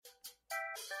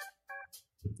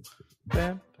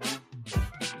Bam, bam.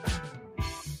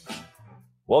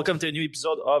 Welcome to a new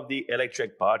episode of the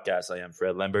Electric Podcast. I am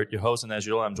Fred Lambert, your host, and as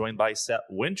usual, I'm joined by Seth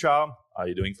Wintraub. How are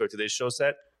you doing for today's show,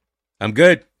 Seth? I'm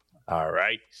good. All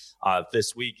right.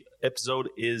 This week episode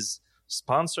is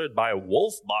sponsored by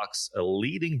Wolfbox, a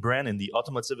leading brand in the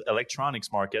automotive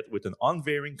electronics market with an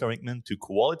unwavering commitment to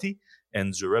quality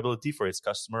and durability for its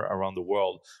customer around the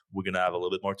world. We're going to have a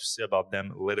little bit more to say about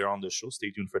them later on the show.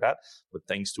 Stay tuned for that. But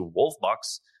thanks to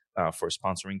Wolfbox for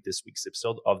sponsoring this week's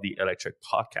episode of the Electric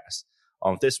Podcast.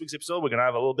 On this week's episode, we're going to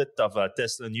have a little bit of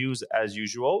Tesla news as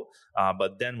usual,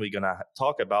 but then we're going to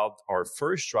talk about our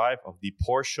first drive of the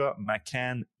Porsche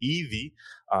Macan EV.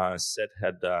 Seth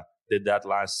did that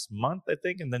last month, I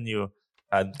think, and then you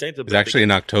had kind of... It's actually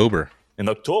in October. In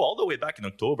October, all the way back in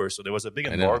October, so there was a big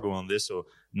embargo on this, so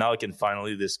now I can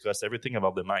finally discuss everything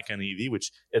about the Macan EV,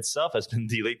 which itself has been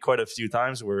delayed quite a few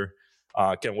times.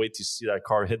 Can't wait to see that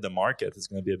car hit the market. It's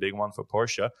going to be a big one for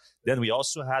Porsche. Then we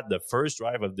also had the first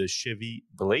drive of the Chevy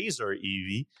Blazer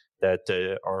EV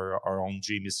that our own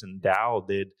Jamison Dow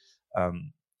did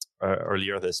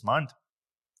earlier this month.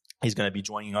 He's going to be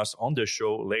joining us on the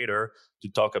show later to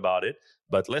talk about it.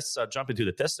 But let's jump into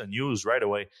the Tesla news right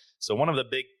away. So one of the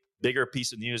bigger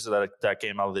piece of news that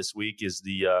came out this week is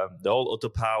the whole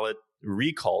Autopilot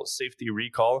recall, safety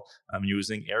recall. I'm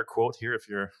using air quote here if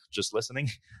you're just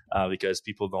listening, because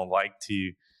people don't like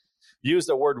to use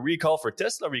the word recall for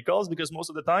Tesla recalls, because most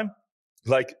of the time,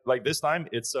 like this time,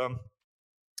 it's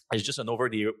just an over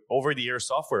the air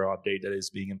software update that is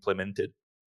being implemented.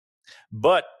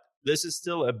 But this is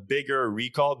still a bigger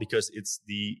recall because it's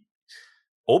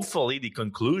hopefully the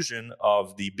conclusion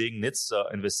of the big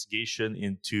NHTSA investigation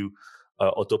into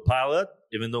Autopilot,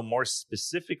 even though more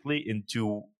specifically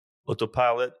into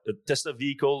Autopilot, Tesla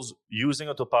vehicles using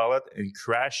Autopilot and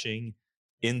crashing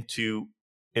into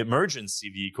emergency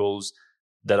vehicles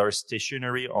that are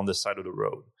stationary on the side of the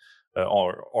road,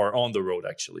 or on the road,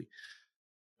 actually.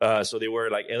 So there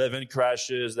were like 11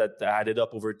 crashes that added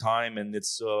up over time, and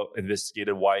it's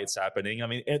investigated why it's happening. I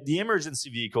mean, the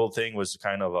emergency vehicle thing was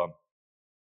kind of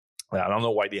I don't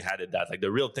know why they added that. Like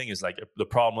the real thing is like the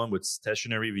problem with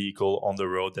stationary vehicle on the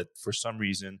road that for some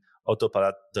reason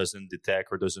Autopilot doesn't detect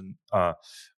or doesn't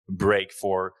brake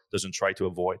for, doesn't try to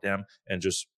avoid them and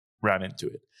just ram into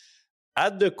it.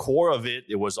 At the core of it,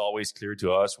 it was always clear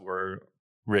to us, we're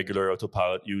regular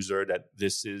Autopilot user, that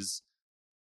this is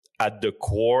at the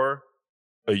core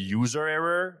a user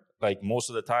error. Like most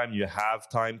of the time you have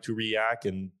time to react,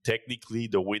 and technically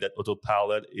the way that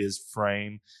Autopilot is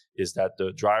framed is that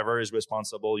the driver is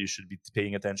responsible. You should be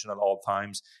paying attention at all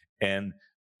times, and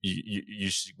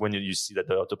when you see that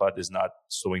the Autopilot is not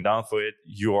slowing down for it,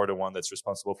 you are the one that's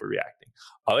responsible for reacting.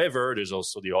 However, there's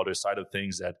also the other side of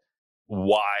things, that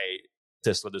why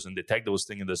Tesla doesn't detect those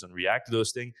things and doesn't react to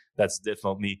those things. That's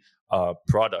definitely a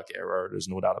product error. There's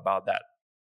no doubt about that.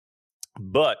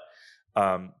 But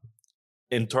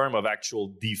in terms of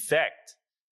actual defect,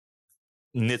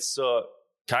 NHTSA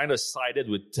kind of sided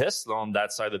with Tesla on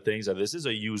that side of things, that this is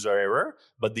a user error,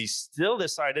 but they still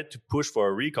decided to push for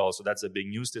a recall. So that's a big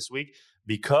news this week,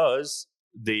 because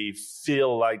they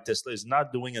feel like Tesla is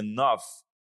not doing enough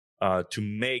to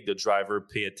make the driver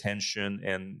pay attention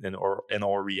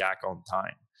or react on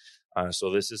time.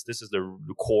 So this is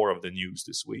the core of the news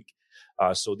this week.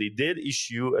 So they did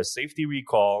issue a safety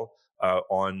recall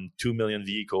on 2 million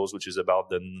vehicles, which is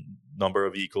about the number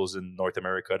of vehicles in North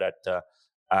America that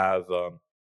have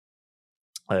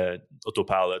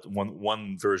Autopilot,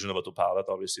 one version of Autopilot.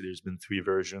 Obviously, there's been 3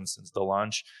 versions since the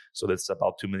launch, so that's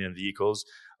about 2 million vehicles.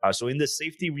 So in the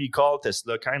safety recall,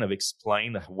 Tesla kind of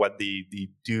explained what they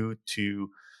do to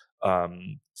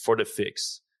for the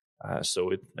fix.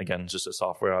 So it, again, just a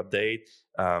software update.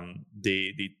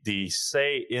 They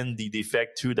say in the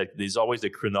defect too that there's always the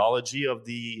chronology of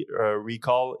the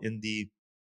recall in the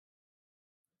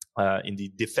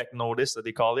defect notice that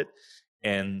they call it,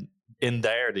 and in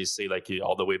there they say like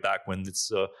all the way back when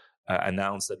it's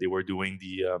announced that they were doing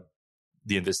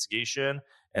the investigation,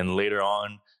 and later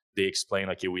on they explain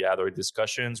like, okay, we had our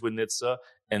discussions with NHTSA,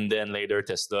 and then later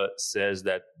Tesla says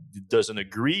that it doesn't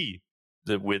agree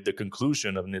with the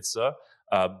conclusion of NHTSA,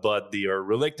 but they are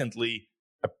reluctantly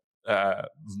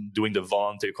doing the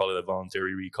voluntary, call it a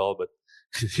voluntary recall, but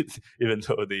even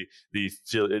though they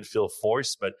feel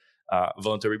forced, but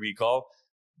voluntary recall.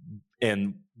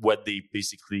 And what they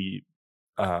basically,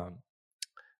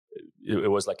 it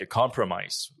was like a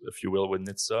compromise, if you will, with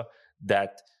NHTSA,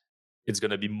 that it's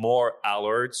going to be more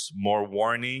alerts, more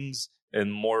warnings,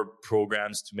 and more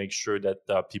programs to make sure that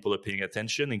people are paying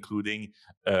attention, including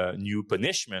new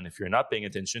punishment. If you're not paying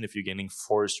attention, if you're getting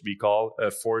forced recall,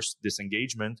 forced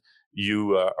disengagement,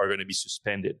 you are going to be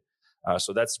suspended.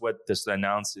 So that's what Tesla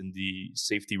announced in the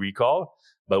safety recall.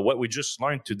 But what we just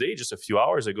learned today, just a few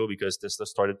hours ago, because Tesla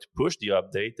started to push the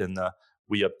update, and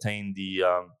we obtained the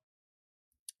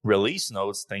release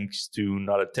notes thanks to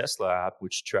not a Tesla app,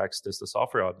 which tracks Tesla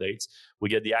software updates. We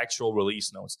get the actual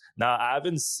release notes. Now, I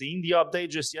haven't seen the update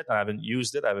just yet. I haven't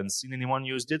used it. I haven't seen anyone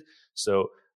used it. So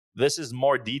this is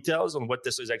more details on what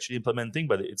Tesla is actually implementing,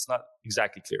 but it's not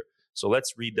exactly clear. So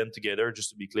let's read them together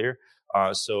just to be clear.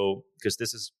 So because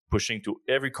this is pushing to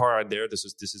every car out there, this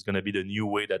is going to be the new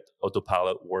way that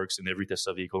Autopilot works in every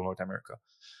Tesla vehicle in North America.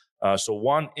 So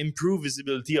one, improve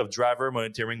visibility of driver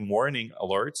monitoring warning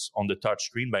alerts on the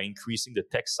touchscreen by increasing the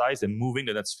text size and moving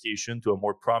the notification to a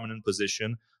more prominent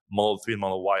position, Model 3 and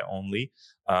Model Y only.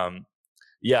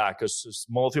 Because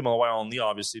Model 3 Model Y only,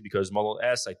 obviously, because Model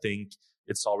S, I think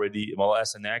Model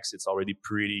S and X, it's already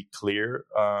pretty clear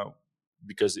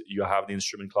because you have the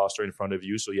instrument cluster in front of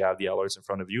you, so you have the alerts in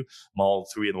front of you. Model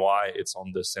 3 and Y, it's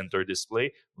on the center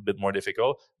display, a bit more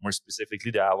difficult. More specifically,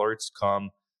 the alerts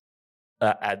come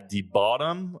at the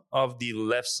bottom of the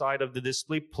left side of the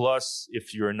display. Plus,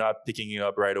 if you're not picking it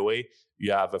up right away,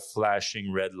 you have a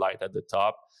flashing red light at the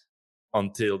top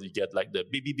until you get like the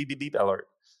beep, beep, beep, beep, beep alert.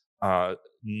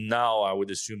 Now, I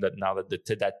would assume that now that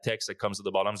that text that comes at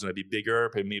the bottom is going to be bigger,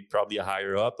 maybe probably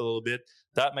higher up a little bit.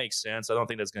 That makes sense. I don't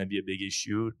think that's going to be a big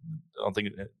issue. I don't think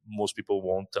most people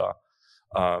won't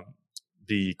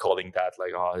be calling that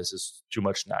like, oh, this is too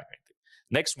much nag.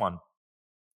 Next one.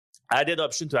 Added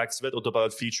option to activate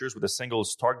Autopilot features with a single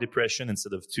start depression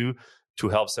instead of two to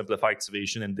help simplify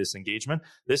activation and disengagement.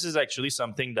 This is actually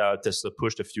something that Tesla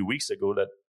pushed a few weeks ago, that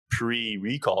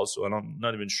pre-recall. So I'm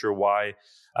not even sure why.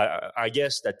 I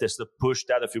guess that Tesla pushed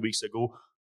that a few weeks ago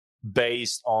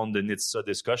based on the NHTSA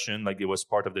discussion, like it was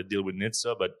part of the deal with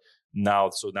NHTSA. But now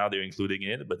they're including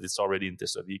it, but it's already in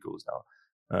Tesla vehicles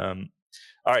now.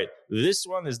 All right, this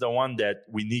one is the one that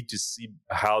we need to see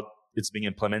how it's being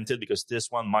implemented, because this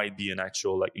one might be an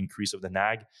actual like increase of the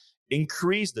nag.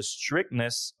 Increase the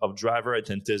strictness of driver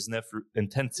attentiveness.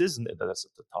 That's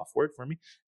a tough word for me.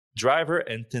 Driver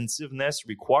attentiveness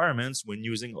requirements when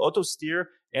using auto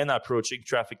steer and approaching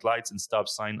traffic lights and stop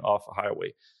sign off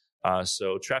highway.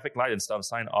 So traffic light and stop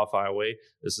sign off highway.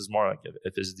 This is more like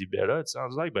if it's the beta, it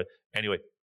sounds like. But anyway,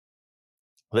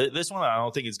 this one, I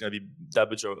don't think it's going to be that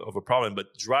much of a problem, but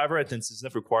driver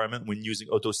attentiveness requirement when using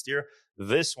auto steer,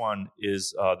 this one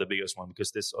is the biggest one,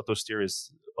 because this auto steer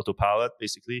is Autopilot,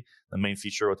 basically, the main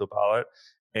feature of Autopilot.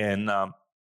 And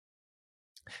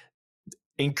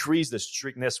increase the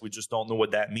strictness, we just don't know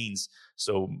what that means.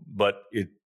 So, but it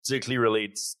particularly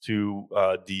relates to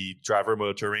the driver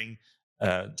monitoring,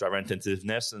 driver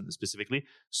attentiveness specifically.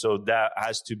 So that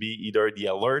has to be either the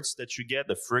alerts that you get,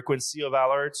 the frequency of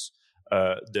alerts,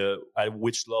 at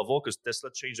which level, because Tesla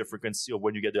changed the frequency of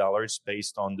when you get the alerts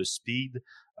based on the speed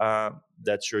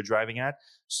that you're driving at.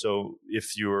 So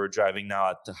if you're driving now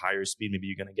at a higher speed, maybe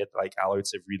you're going to get like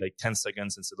alerts every like 10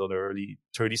 seconds instead of the early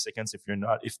 30 seconds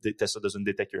if the Tesla doesn't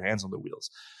detect your hands on the wheels.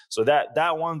 So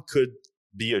that one could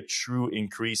be a true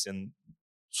increase in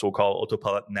so-called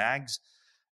Autopilot nags.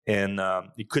 And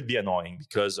it could be annoying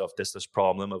because of Tesla's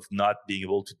problem of not being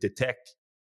able to detect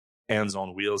hands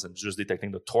on wheels and just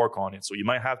detecting the torque on it. So you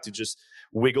might have to just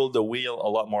wiggle the wheel a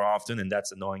lot more often, and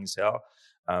that's annoying as hell.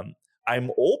 I'm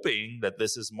hoping that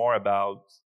this is more about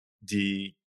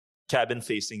the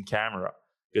cabin-facing camera,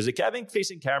 because the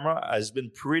cabin-facing camera has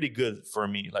been pretty good for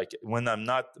me. Like when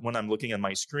I'm looking at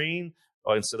my screen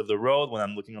or instead of the road, when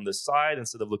I'm looking on the side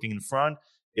instead of looking in front,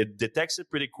 it detects it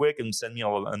pretty quick and send me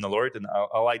an alert. And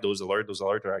I like those alerts. Those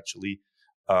alerts are actually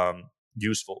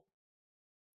useful.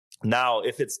 Now,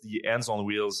 if it's the hands on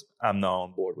wheels, I'm not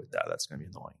on board with that. That's going to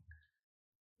be annoying.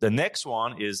 The next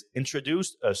one is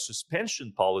introduce a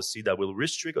suspension policy that will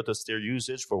restrict auto steer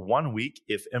usage for 1 week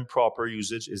if improper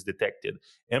usage is detected.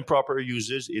 Improper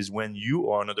usage is when you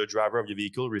or another driver of your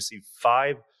vehicle receive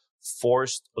 5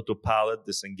 forced Autopilot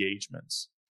disengagements.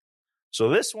 So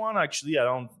this one, actually, I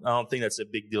don't think that's a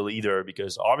big deal either,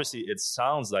 because obviously it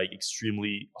sounds like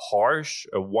extremely harsh,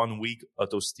 a 1 week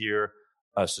auto steer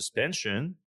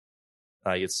suspension.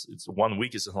 It's 1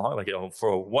 week is a lot. Like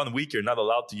for 1 week, you're not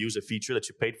allowed to use a feature that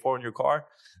you paid for in your car.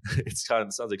 It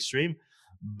sounds extreme,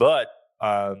 but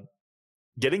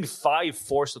getting 5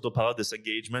 forced Autopilot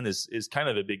disengagement is kind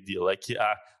of a big deal. Like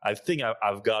I think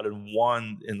I've gotten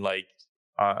one in like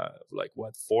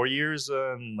 4 years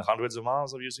and hundreds of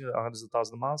miles of using it, hundreds of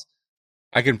thousands of miles.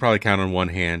 I can probably count on one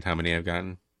hand how many I've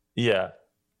gotten. Yeah.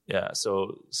 Yeah,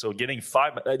 so getting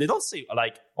 5, they don't say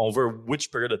like over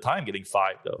which period of time getting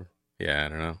 5 though. Yeah, I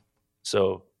don't know.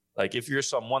 So like if you're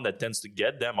someone that tends to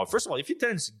get them, or first of all, if you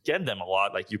tend to get them a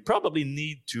lot, like you probably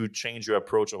need to change your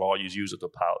approach of how you use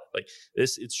Autopilot. Like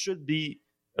this, it should be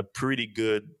a pretty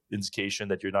good indication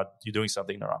that you're doing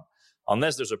something wrong,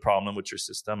 unless there's a problem with your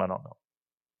system. I don't know.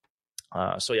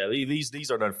 So yeah,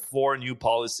 these are the 4 new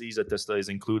policies that Tesla is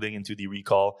including into the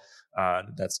recall.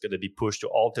 That's going to be pushed to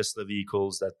all Tesla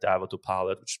vehicles that have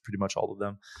Autopilot, which is pretty much all of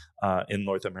them in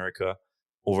North America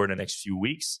over the next few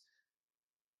weeks.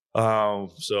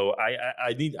 So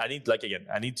I need like again,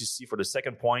 I need to see for the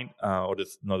second point or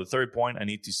the third point. I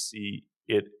need to see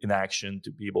it in action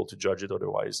to be able to judge it.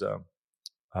 Otherwise,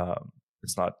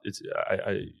 it's not.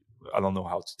 I don't know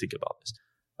how to think about this.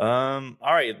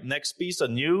 All right, next piece of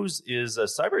news is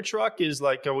Cybertruck is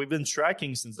like we've been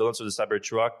tracking since the launch of the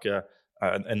Cybertruck,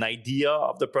 an idea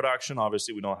of the production.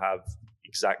 Obviously, we don't have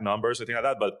exact numbers or anything like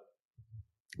that, but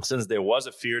since there was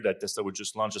a fear that Tesla would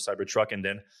just launch a Cybertruck and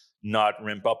then not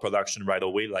ramp up production right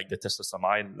away like the Tesla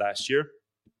Semi last year,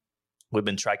 we've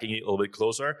been tracking it a little bit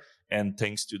closer. And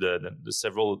thanks to the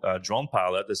several drone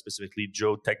pilots, specifically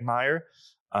Joe Techmeyer,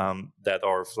 that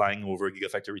are flying over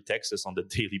Gigafactory, Texas on the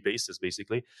daily basis,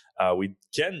 basically, we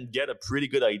can get a pretty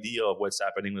good idea of what's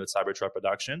happening with the Cybertruck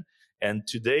production. And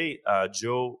today,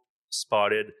 Joe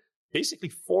spotted basically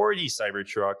 40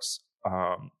 Cybertrucks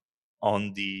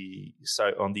on the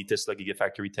Tesla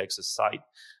Gigafactory, Texas site.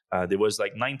 There was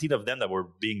like 19 of them that were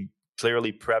being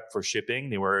clearly prepped for shipping.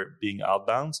 They were being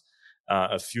outbound.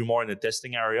 A few more in the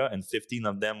testing area, and 15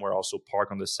 of them were also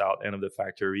parked on the south end of the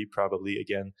factory, probably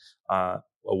again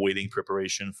awaiting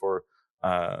preparation for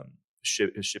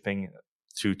shipping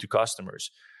to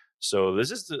customers. So this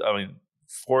is,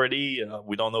 40.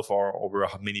 We don't know for over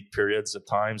how many periods of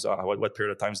times, what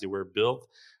period of times they were built,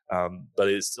 but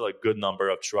it's still a good number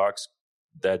of trucks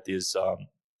that is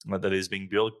being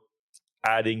built,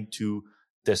 adding to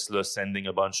Tesla sending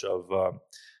a bunch of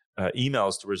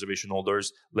emails to reservation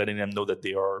holders, letting them know that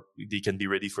they can be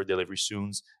ready for delivery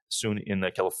soon in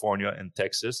California and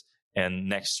Texas, and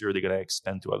next year they're going to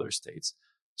expand to other states.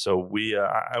 So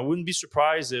I wouldn't be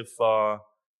surprised if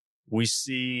we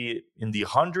see in the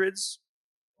hundreds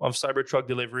of Cybertruck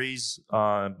deliveries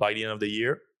by the end of the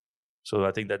year. So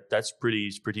I think that's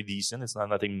pretty decent. It's not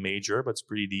nothing major, but it's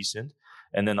pretty decent.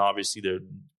 And then obviously the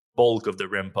bulk of the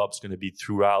ramp up is going to be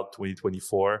throughout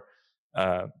 2024.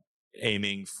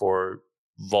 Aiming for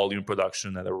volume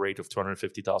production at a rate of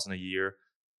 250,000 a year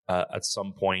at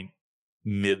some point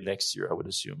mid next year, I would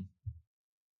assume.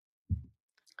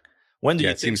 When do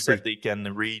you think that they can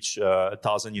reach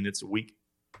 1,000 units a week?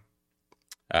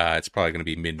 It's probably going to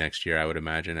be mid next year, I would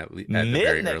imagine, at the very mid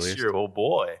next earliest. Year, oh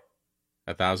boy.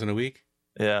 1,000 a week?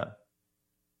 Yeah.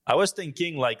 I was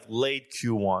thinking like late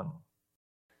Q1.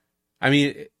 I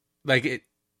mean, like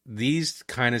these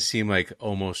kind of seem like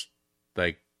almost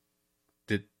like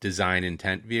design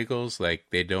intent vehicles. Like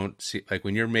they don't see, like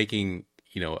when you're making,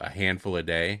 a handful a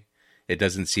day, it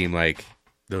doesn't seem like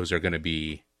those are going to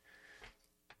be,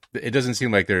 it doesn't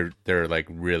seem like they're like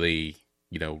really,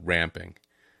 ramping.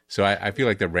 So I feel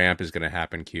like the ramp is going to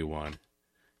happen Q1,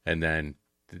 and then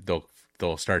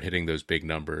they'll start hitting those big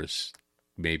numbers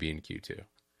maybe in Q2.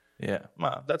 Yeah,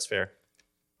 well, that's fair.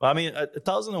 Well, I mean,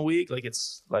 1,000 a week, like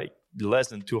it's like less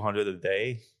than 200 a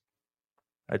day.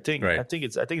 I think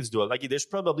it's doable. Like there's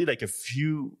probably like a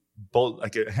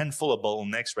handful of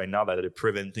bottlenecks right now that are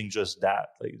preventing just that.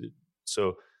 Like,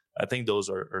 so I think those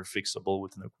are fixable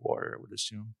within a quarter, I would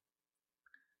assume.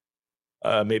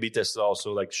 Maybe Tesla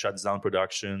also like shuts down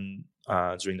production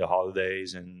during the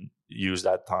holidays and use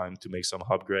that time to make some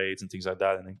upgrades and things like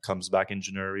that, and then comes back in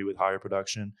January with higher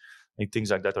production. I think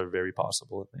things like that are very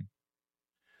possible, I think.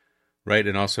 Right,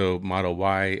 and also Model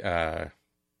Y,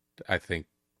 I think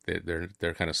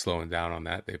they're kind of slowing down on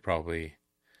that. They probably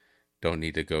don't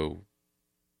need to go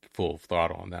full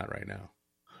throttle on that right now.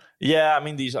 Yeah, I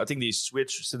mean, I think they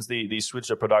switched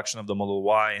the production of the Model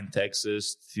Y in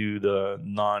Texas to the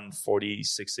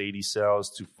non-4680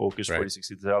 cells to focus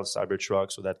 4680 cells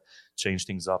Cybertruck, so that changed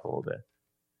things up a little bit.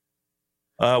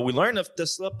 We learned of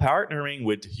Tesla partnering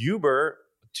with Uber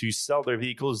to sell their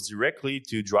vehicles directly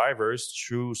to drivers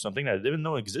through something that I didn't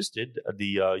know existed,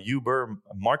 the Uber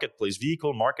marketplace,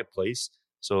 vehicle marketplace.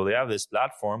 So they have this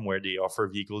platform where they offer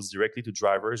vehicles directly to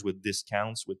drivers with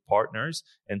discounts with partners.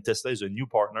 And Tesla is a new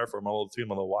partner for Model 3 and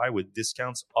Model Y with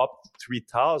discounts up to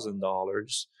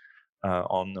 $3,000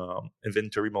 on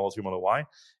inventory Model 3 Model Y.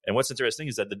 And what's interesting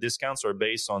is that the discounts are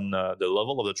based on the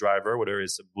level of the driver, whether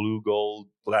it's blue, gold,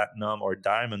 platinum, or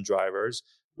diamond drivers,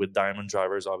 with diamond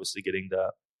drivers obviously getting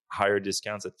the higher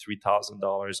discounts at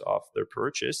 $3,000 off their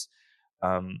purchase.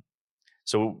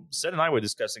 So Seth and I were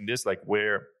discussing this, like,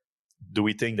 where do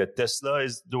we think that Tesla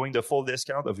is doing the full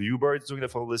discount, of Uber is doing the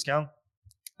full discount?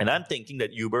 And I'm thinking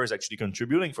that Uber is actually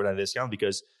contributing for that discount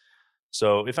because,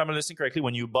 so if I'm listening correctly,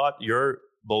 when you bought your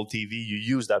Bolt EV, you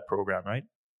used that program, right?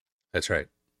 That's right.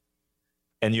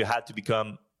 And you had to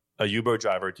become a Uber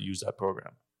driver to use that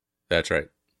program. That's right.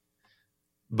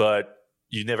 But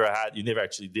you never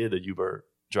actually did a Uber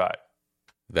drive.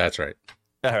 That's right.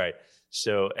 All right.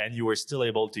 So, and you were still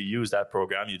able to use that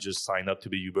program. You just signed up to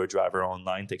be Uber driver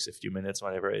online, takes a few minutes,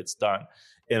 whenever it's done.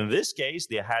 In this case,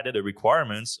 they added a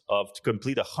requirements of to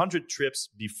complete 100 trips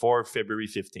before February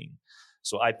 15.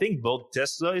 So I think both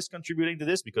Tesla is contributing to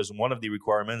this, because one of the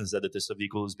requirements is that the Tesla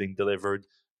vehicle is being delivered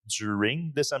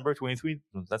during December 23.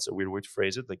 That's a weird way to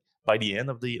phrase it, like by the end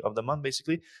of the month,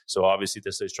 basically. So obviously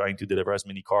Tesla is trying to deliver as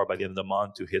many cars by the end of the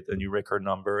month to hit a new record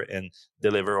number and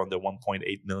deliver on the 1.8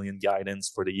 million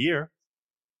guidance for the year.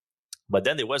 But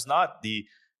then there was not the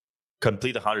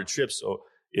complete 100 trips. So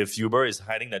if Uber is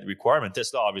hiding that requirement,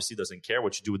 Tesla obviously doesn't care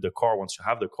what you do with the car once you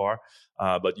have the car.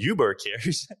 But Uber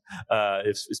cares,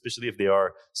 especially if they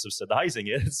are subsidizing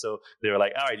it. So they're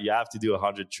like, all right, you have to do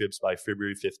 100 trips by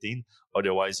February 15.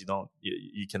 Otherwise,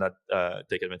 you cannot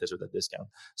take advantage of that discount.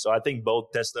 So I think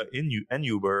both Tesla and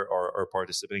Uber are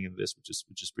participating in this, which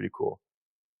is pretty cool.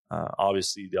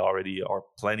 Obviously, there already are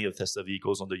plenty of Tesla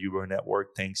vehicles on the Uber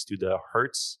network thanks to the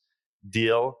Hertz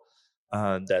deal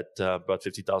that brought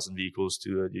 50,000 vehicles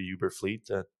to the Uber fleet,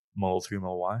 Model 3,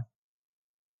 Model Y.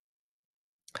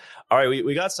 All right,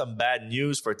 we got some bad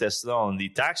news for Tesla on the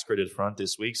tax credit front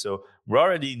this week. So we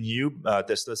already knew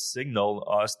Tesla signaled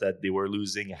us that they were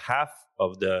losing half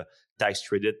of the tax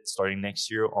credit starting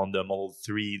next year on the Model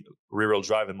 3 rear-wheel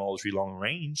drive and Model 3 long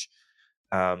range.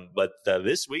 But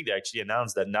this week, they actually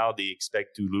announced that now they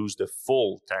expect to lose the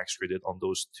full tax credit on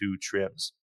those two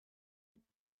trims.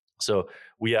 So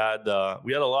we had a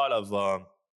lot of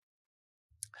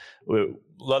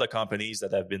companies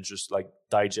that have been just like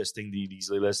digesting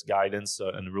these latest guidance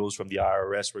and rules from the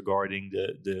IRS regarding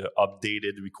the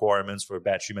updated requirements for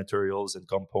battery materials and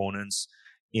components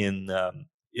in the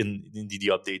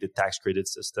updated tax credit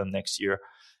system next year.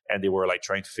 And they were like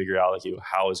trying to figure out like,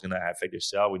 how it's going to affect their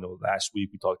sale. We know last week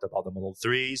we talked about the Model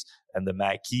 3s and the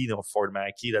Mach-E, Ford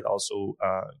Mach-E, that also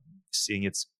seeing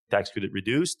its tax credit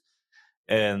reduced.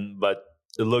 But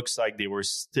it looks like they were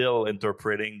still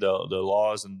interpreting the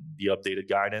laws and the updated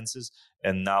guidances,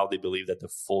 and now they believe that the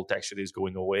full tax credit is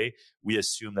going away. We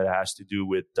assume that it has to do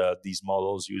with these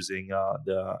models using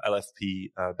the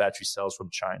LFP battery cells from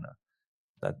China.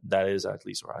 That is at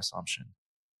least our assumption.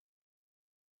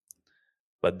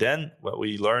 But then what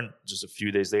we learned just a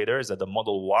few days later is that the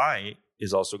Model Y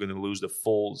is also going to lose the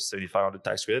full $7,500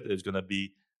 tax credit. There's going to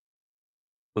be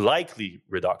likely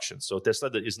reduction. So Tesla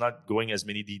is not going as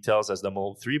many details as the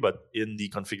Model 3, but in the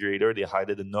configurator, they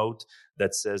hided a note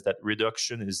that says that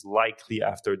reduction is likely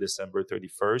after December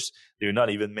 31st. They do not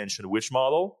even mention which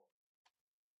model.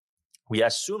 We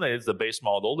assume that it's the base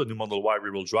model, the new Model Y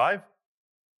rear-wheel drive.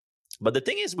 But the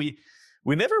thing is, we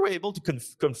never were able to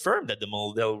confirm that the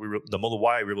Model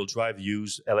Y rear-wheel drive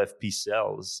use LFP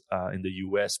cells in the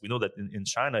US. We know that in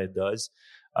China it does,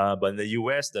 but in the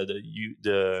US,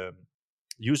 the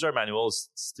user manuals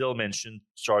still mention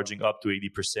charging up to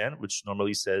 80%, which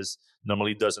normally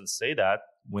doesn't say that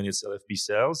when it's LFP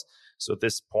cells. So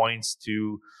this points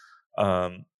to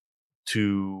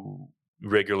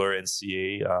regular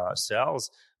NCA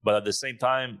cells. But at the same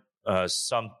time,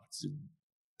 some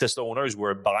Tesla owners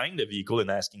were buying the vehicle and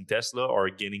asking Tesla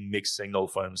or getting mixed signal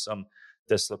from some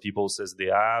Tesla people says they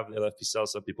have LFP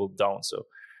cells, some people don't. So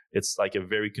it's like a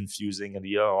very confusing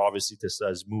idea. Obviously, Tesla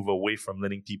has moved away from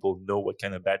letting people know what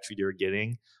kind of battery they're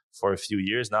getting for a few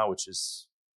years now, which is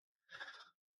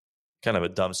kind of a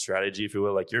dumb strategy, if you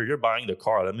will. Like you're buying the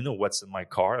car, let me know what's in my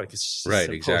car. Like it's just right,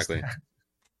 exactly.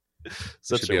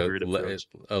 Such a weird approach.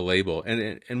 A label,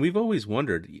 and we've always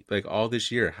wondered, like all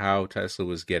this year, how Tesla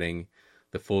was getting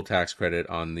the full tax credit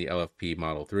on the LFP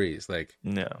Model 3s. Like,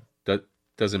 no, that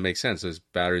doesn't make sense. Those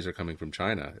batteries are coming from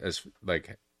China.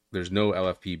 There's no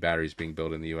LFP batteries being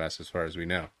built in the U.S. as far as we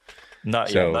know.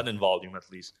 Not in volume, at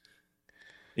least.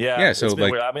 Yeah. So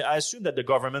weird. I mean, I assume that the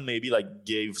government maybe like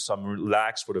gave some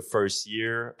relax for the first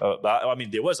year. But I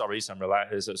mean, there was already some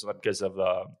relax because of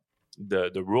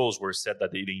the rules were set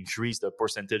that they increased the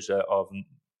percentage of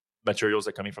materials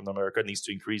that are coming from America needs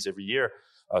to increase every year.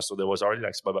 So there was already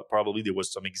but probably there was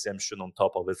some exemption on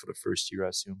top of it for the first year, I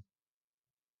assume.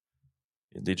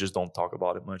 They just don't talk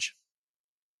about it much.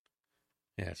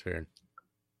 Yeah, it's weird.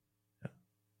 Yeah.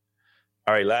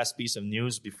 All right, last piece of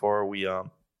news before we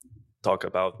talk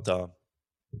about the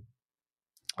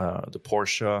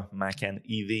Porsche Macan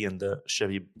EV and the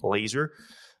Chevy Blazer.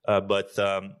 But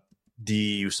some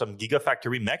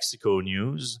Gigafactory Mexico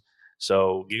news.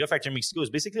 So Gigafactory Mexico is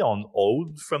basically on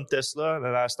hold from Tesla. The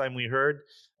last time we heard,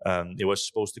 it was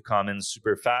supposed to come in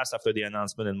super fast after the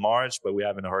announcement in March, but we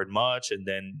haven't heard much. And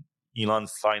then Elon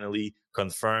finally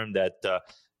confirmed that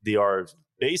they are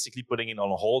basically putting it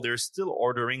on hold. They're still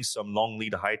ordering some long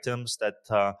lead items that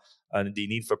they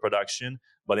need for production.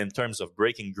 But in terms of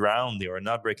breaking ground, they are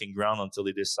not breaking ground until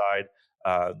they decide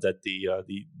that the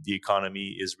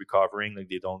economy is recovering. Like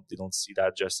they don't see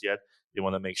that just yet. They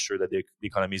want to make sure that the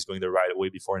economy is going the right way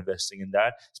before investing in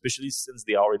that, especially since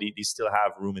they still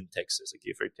have room in Texas,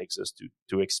 like for Texas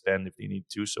to expand if they need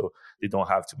to. So they don't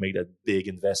have to make that big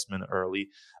investment early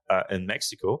in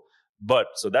Mexico. But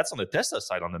so that's on the Tesla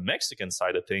side. On the Mexican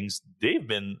side of things, they've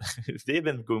been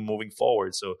moving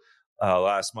forward. So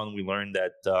last month we learned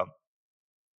that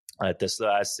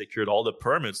Tesla has secured all the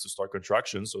permits to start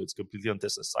construction, so it's completely on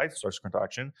Tesla's side to start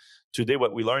construction. Today,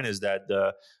 what we learned is that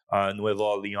the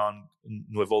Nuevo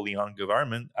Leon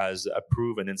government has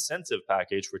approved an incentive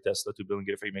package for Tesla to build in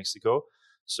Gigafactory Mexico.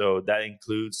 So that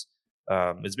includes,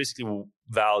 it's basically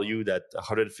valued at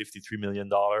 $153 million.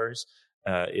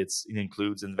 It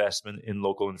includes investment in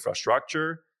local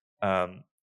infrastructure,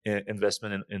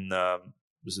 investment in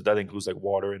so that includes like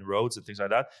water and roads and things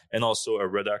like that, and also a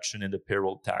reduction in the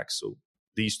payroll tax. So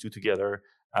these two together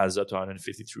adds up to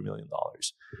 $153 million,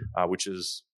 which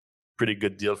is pretty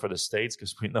good deal for the states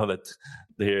because we know that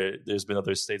there's been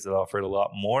other states that offered a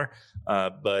lot more.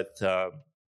 But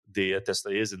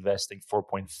Tesla is investing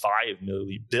 4.5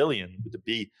 billion with the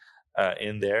B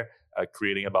in there,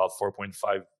 creating about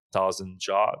 4,500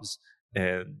 jobs.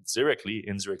 And indirectly,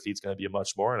 it's going to be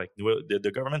much more. Like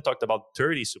the government talked about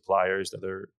 30 suppliers that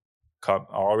are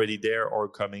already there or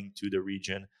coming to the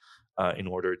region in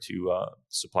order to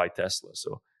supply Tesla.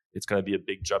 So it's going to be a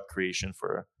big job creation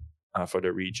for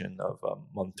the region of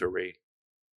Monterrey,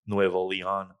 Nuevo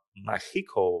Leon,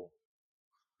 Mexico.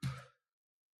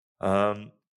 All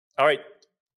right,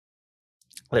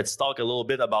 let's talk a little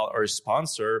bit about our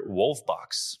sponsor,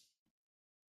 Wolfbox.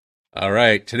 All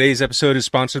right. Today's episode is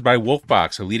sponsored by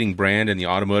Wolfbox, a leading brand in the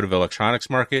automotive electronics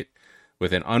market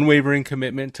with an unwavering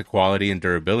commitment to quality and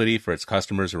durability for its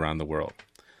customers around the world.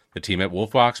 The team at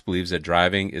Wolfbox believes that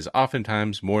driving is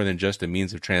oftentimes more than just a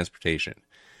means of transportation.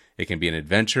 It can be an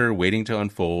adventure waiting to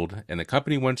unfold, and the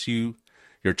company wants you,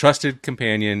 your trusted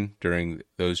companion during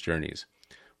those journeys.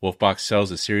 Wolfbox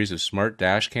sells a series of smart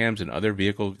dash cams and other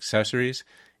vehicle accessories,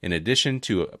 in addition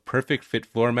to a perfect fit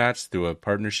floor mats through a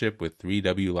partnership with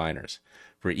 3W Liners.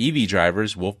 For EV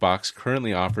drivers, Wolfbox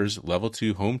currently offers Level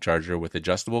 2 home charger with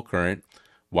adjustable current,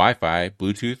 Wi-Fi,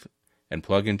 Bluetooth, and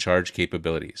plug-in charge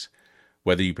capabilities.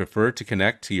 Whether you prefer to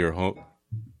connect to your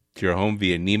home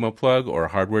via Nemo plug or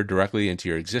hardware directly into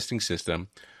your existing system,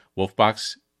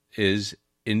 Wolfbox's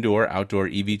indoor-outdoor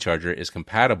EV charger is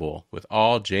compatible with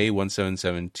all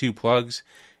J1772 plugs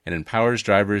and empowers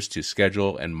drivers to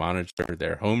schedule and monitor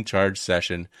their home charge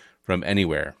session from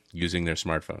anywhere using their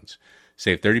smartphones.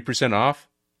 Save 30% off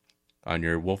on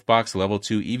your Wolfbox Level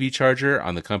 2 EV charger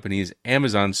on the company's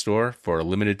Amazon store for a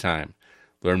limited time.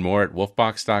 Learn more at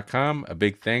wolfbox.com. A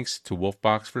big thanks to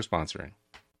Wolfbox for sponsoring.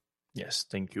 Yes,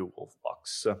 thank you,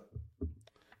 Wolfbox.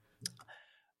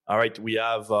 All right, we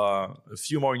have a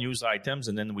few more news items,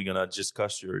 and then we're going to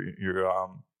discuss your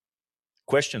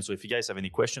questions. So if you guys have any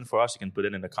question for us, you can put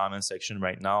it in the comment section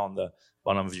right now on the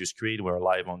bottom of your screen. We're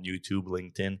live on YouTube,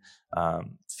 LinkedIn,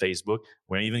 Facebook.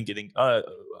 We're even getting I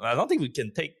don't think we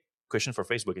can take question for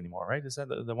Facebook anymore, right? Is that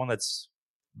the one that's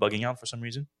bugging out for some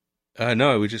reason?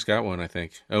 No, we just got one, I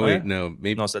think. Oh wait, yeah? no,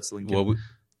 maybe no, so that's LinkedIn. Well,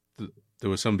 there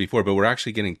was some before, but we're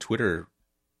actually getting Twitter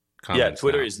comments. Yeah,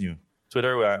 Twitter now. is new.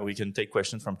 Twitter, we can take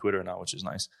questions from Twitter now, which is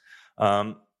nice.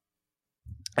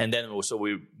 And then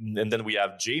we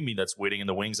have Jamie that's waiting in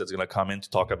the wings that's going to come in to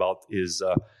talk about his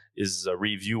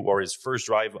review or his first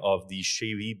drive of the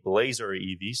Chevy Blazer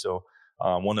EV. So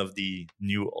one of the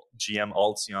new GM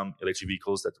Ultium electric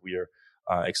vehicles that we are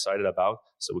excited about.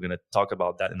 So we're going to talk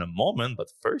about that in a moment.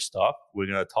 But first off, we're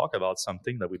going to talk about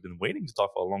something that we've been waiting to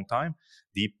talk for a long time: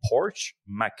 the Porsche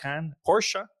Macan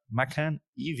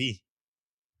EV.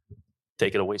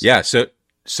 Take it away. Yeah.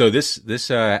 So this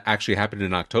actually happened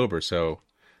in October. So.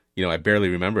 I barely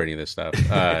remember any of this stuff.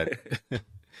 It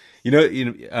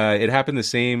happened the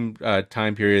same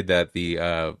time period that the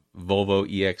Volvo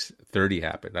EX30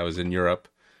 happened. I was in Europe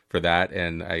for that,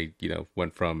 and I,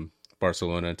 went from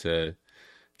Barcelona to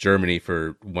Germany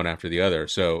for one after the other.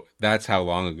 So that's how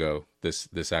long ago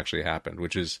this actually happened,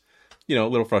 which is, a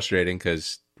little frustrating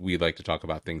because we like to talk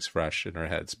about things fresh in our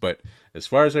heads. But as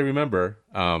far as I remember,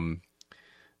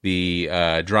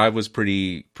 the drive was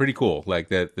pretty cool. Like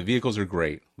the vehicles are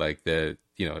great. Like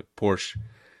Porsche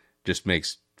just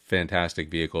makes fantastic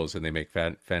vehicles, and they make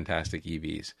fantastic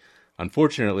EVs.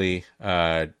 Unfortunately,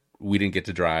 we didn't get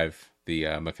to drive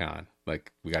the Macan.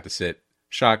 Like, we got to sit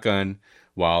shotgun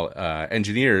while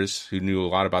engineers who knew a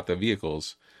lot about the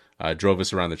vehicles drove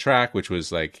us around the track, which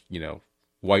was like,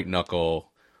 white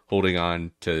knuckle, holding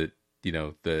on to,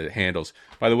 the handles.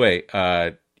 By the way,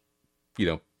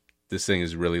 this thing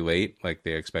is really late. Like,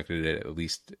 they expected it at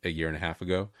least a year and a half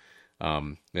ago.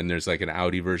 And there's like an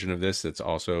Audi version of this that's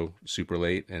also super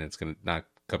late, and it's not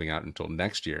coming out until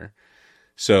next year.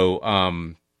 So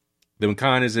the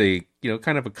Macan is a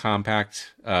kind of a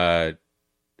compact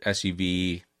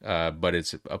SUV, but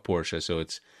it's a Porsche, so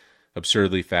it's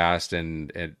absurdly fast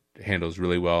and it handles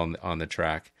really well on the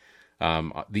track.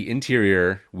 The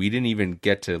interior, we didn't even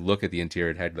get to look at the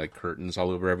interior. It had like curtains all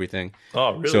over everything.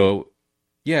 Oh, really? So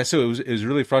yeah, so it was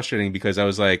really frustrating because I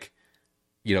was like,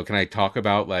 can I talk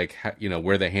about like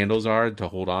where the handles are to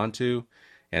hold on to?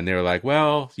 And they were like,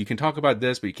 well, you can talk about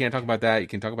this, but you can't talk about that. You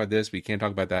can talk about this, but you can't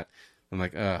talk about that. I'm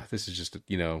like, this is just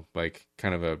like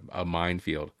kind of a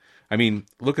minefield. I mean,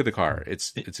 look at the car.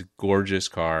 It's a gorgeous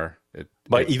car.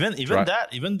 But even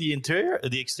the interior,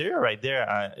 the exterior, right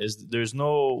there, there's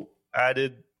no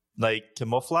added like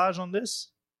camouflage on this.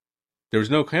 There was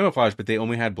no camouflage, but they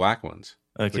only had black ones,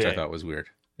 okay, which I thought was weird.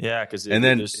 Yeah, because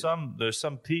there's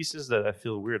some pieces that I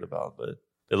feel weird about, but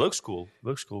it looks cool.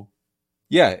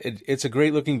 Yeah, it's a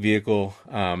great looking vehicle.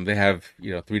 They have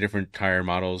 3 different tire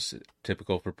models,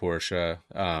 typical for Porsche.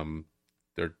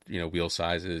 They're wheel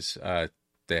sizes.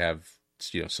 They have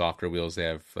softer wheels. They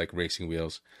have like racing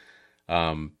wheels.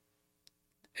 And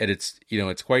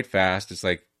it's quite fast. It's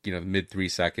like mid 3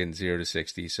 seconds, 0 to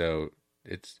 60. So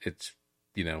it's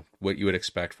what you would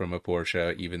expect from a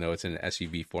Porsche, even though it's an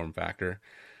SUV form factor.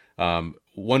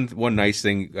 One nice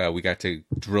thing, we got to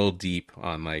drill deep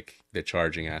on like the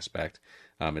charging aspect.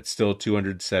 It's still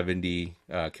 270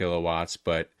 kilowatts,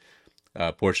 but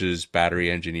Porsche's battery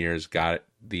engineers got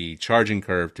the charging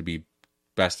curve to be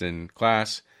best in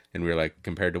class. And we were like,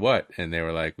 compared to what? And they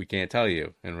were like, we can't tell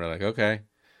you. And we're like, okay,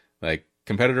 like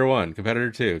competitor 1, competitor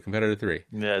 2, competitor 3.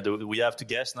 Yeah, do we have to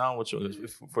guess now? Which,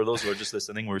 for those who are just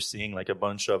listening, we're seeing like a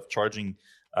bunch of charging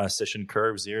session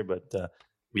curves here, but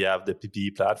we have the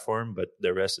PPE platform, but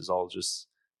the rest is all just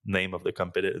name of the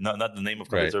competitor, not the name of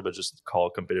competitor, right, but just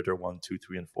call competitor 1, 2,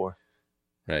 3, and 4.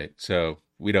 Right. So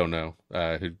we don't know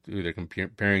who they're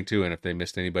comparing to and if they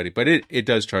missed anybody, but it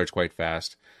does charge quite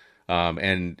fast.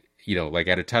 And like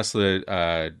at a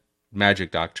Tesla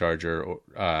Magic Dock charger,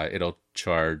 it'll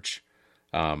charge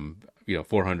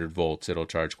 400 volts. It'll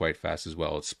charge quite fast as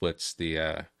well. It splits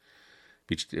it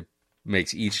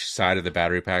makes each side of the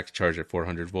battery pack charge at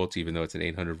 400 volts, even though it's an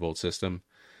 800 volt system.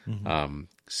 Mm-hmm.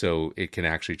 So it can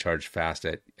actually charge fast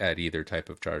at either type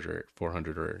of charger, at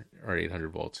 400 or 800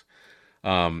 volts.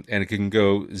 And it can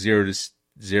go 10%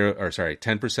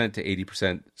 to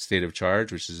 80% state of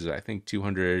charge, which is I think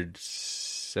 200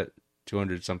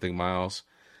 something miles,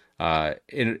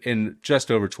 in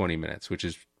just over 20 minutes, which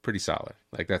is pretty solid.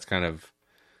 Like that's kind of,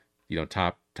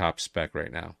 top spec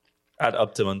right now. At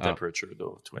optimum temperature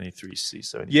though, 23°C,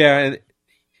 70. Yeah.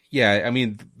 Yeah, I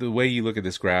mean, the way you look at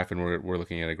this graph, and we're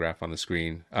looking at a graph on the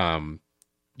screen,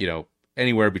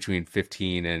 anywhere between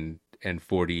 15 and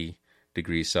 40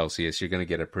 degrees Celsius, you're going to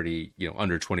get a pretty,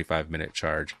 under 25-minute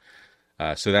charge.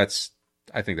 So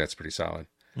I think that's pretty solid.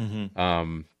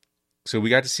 Mm-hmm. So we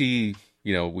got to see,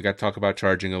 we got to talk about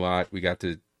charging a lot. We got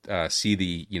to see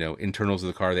the, internals of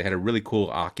the car. They had a really cool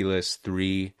Oculus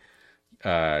 3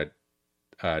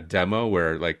 demo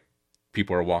where like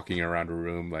people are walking around a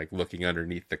room, like looking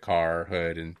underneath the car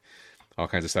hood and all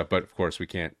kinds of stuff. But of course we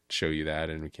can't show you that,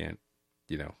 and we can't,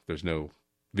 there's no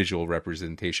visual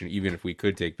representation. Even if we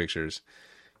could take pictures,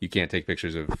 you can't take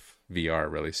pictures of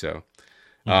VR really. So,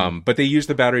 but they use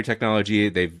the battery technology.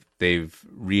 They've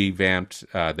revamped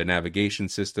the navigation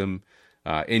system.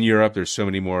 In Europe, there's so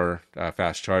many more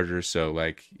fast chargers. So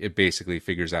like it basically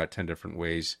figures out 10 different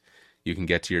ways you can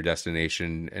get to your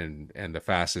destination, and the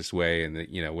fastest way, and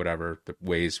whatever the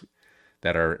ways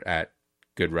that are at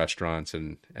good restaurants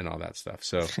and all that stuff.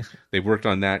 So they've worked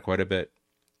on that quite a bit.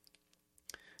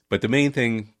 But the main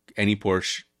thing, any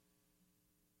Porsche,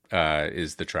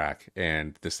 is the track,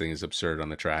 and this thing is absurd on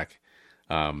the track.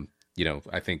 I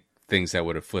think things that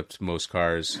would have flipped most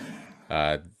cars,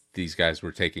 these guys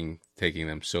were taking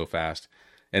them so fast.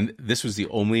 And this was the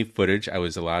only footage I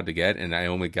was allowed to get, and I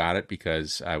only got it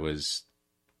because I was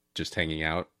just hanging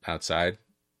out outside,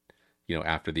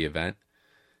 after the event.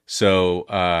 So,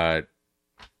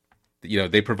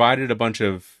 they provided a bunch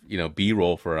of,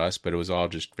 B-roll for us, but it was all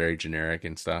just very generic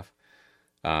and stuff.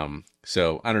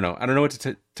 So I don't know. I don't know what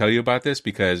to tell you about this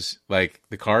because like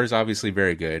the car is obviously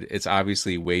very good. It's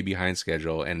obviously way behind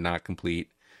schedule and not complete,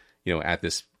 at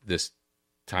this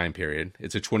time period.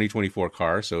 It's a 2024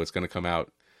 car, so it's going to come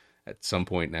out at some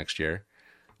point next year,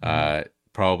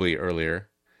 probably earlier.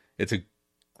 It's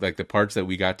like the parts that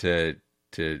we got to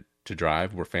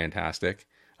drive were fantastic.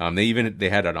 They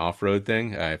had an off-road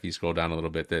thing. If you scroll down a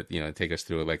little bit, that take us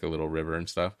through like a little river and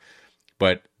stuff.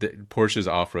 But Porsche's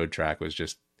off-road track was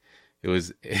just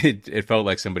it felt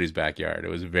like somebody's backyard. It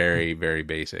was very, very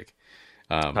basic.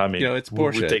 It's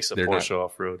Porsche. Who takes a Porsche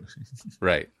off-road?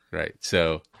 Right.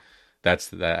 So that's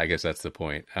that. I guess that's the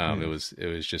point. It was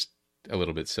just a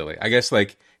little bit silly. I guess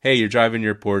like, hey, you're driving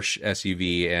your Porsche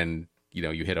SUV and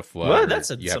you hit a flood. Well, that's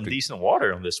some decent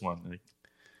water on this one.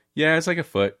 Yeah, it's like a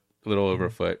foot, a little over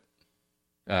a foot.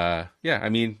 Yeah, I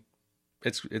mean,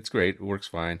 it's great. It works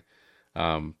fine.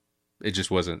 It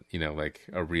just wasn't, like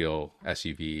a real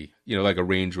SUV, like a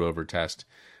Range Rover test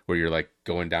where you're like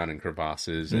going down in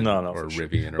crevasses or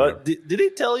Rivian. But did they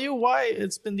tell you why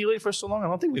it's been delayed for so long? I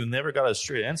don't think we've never got a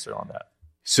straight answer on that.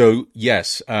 So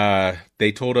yes,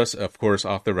 they told us, of course,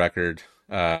 off the record,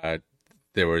 there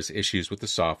was issues with the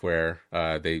software.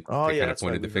 They kind of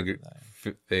pointed the finger.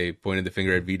 They pointed the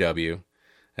finger at VW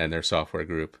and their software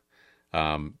group.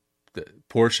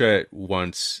 Porsche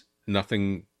wants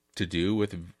nothing to do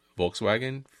with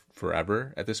Volkswagen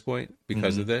forever at this point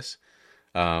because of this.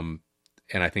 And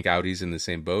I think Audi's in the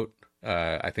same boat.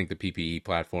 I think the PPE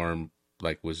platform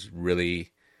was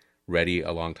really ready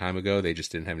a long time ago. They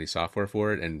just didn't have any software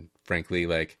for it. And frankly,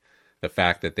 the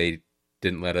fact that they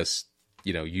didn't let us,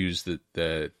 use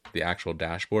the actual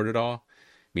dashboard at all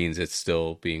means it's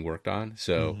still being worked on.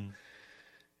 So,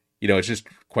 it's just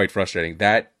quite frustrating.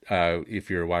 That, if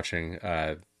you're watching,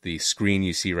 the screen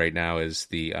you see right now is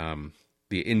the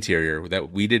interior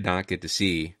that we did not get to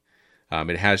see.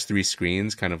 It has 3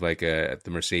 screens, kind of like the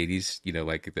Mercedes,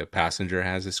 like the passenger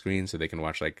has a screen so they can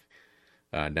watch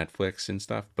Netflix and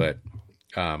stuff. But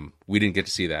we didn't get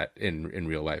to see that in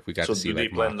real life. We got to see do they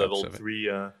plan level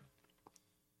 3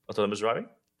 autonomous driving?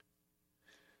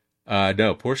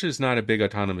 No, Porsche is not a big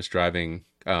autonomous driving.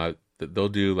 They'll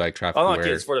do traffic aware.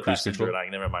 Okay, it's for the passenger.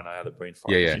 Never mind, I had a brain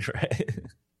fart. Yeah. Right.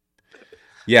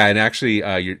 Yeah, and actually,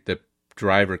 the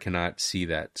driver cannot see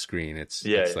that screen. It's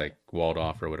walled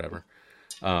off or whatever.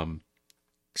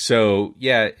 So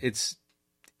yeah, it's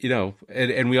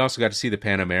and we also got to see the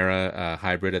Panamera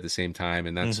hybrid at the same time,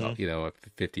 and that's a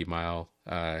 50 mile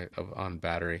on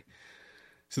battery.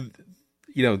 So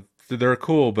they're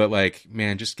cool, but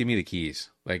man, just give me the keys.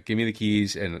 Give me the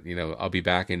keys, and I'll be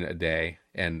back in a day,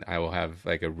 and I will have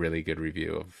a really good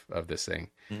review of this thing.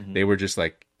 They were just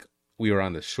we were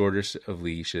on the shortest of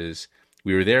leashes.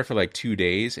 We were there for 2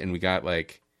 days, and we got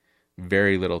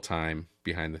very little time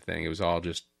behind the thing. It was all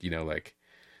just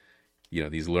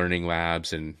these learning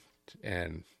labs and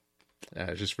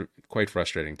just quite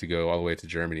frustrating to go all the way to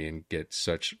Germany and get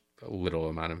such a little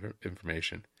amount of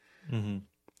information.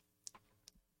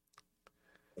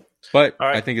 But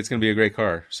right. I think it's going to be a great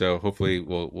car. So hopefully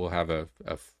we'll have a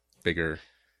bigger.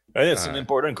 I think it's an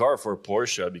important car for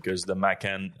Porsche because the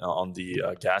Macan on the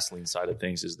gasoline side of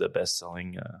things is the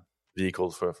best-selling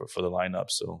vehicle for the lineup.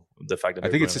 So the fact that I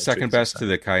think it's the second best to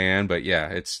the Cayenne, but yeah,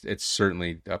 it's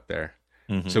certainly up there.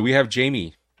 So we have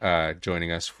Jamie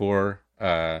joining us for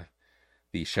the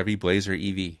Chevy Blazer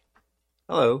EV.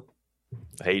 Hello.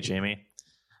 Hey, Jamie.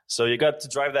 So you got to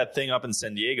drive that thing up in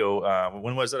San Diego.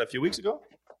 When was that? A few weeks ago?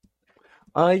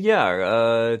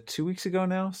 2 weeks ago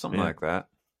now, something like that.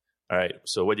 All right.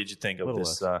 So what did you think of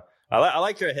this? I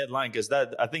like your headline because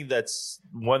I think that's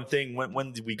one thing.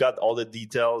 When we got all the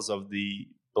details of the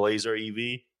Blazer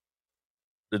EV,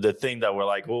 the thing that we're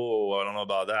like, oh, I don't know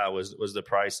about that was the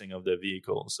pricing of the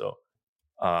vehicle. So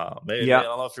maybe I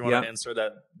don't know if you want to answer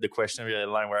the question of your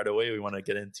headline right away. We want to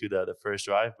get into the first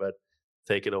drive, but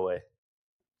take it away.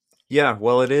 Yeah,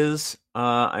 well, it is.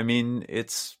 I mean,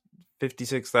 it's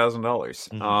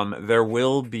 $56,000. There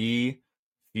will be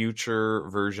future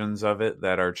versions of it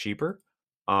that are cheaper.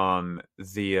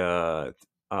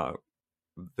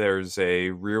 There's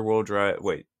a rear wheel drive.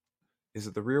 Wait, is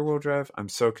it the rear wheel drive?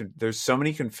 There's so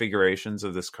many configurations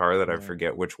of this car that I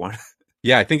forget which one.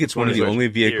 Yeah, I think it's one of the only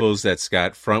vehicles that's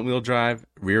got front wheel drive,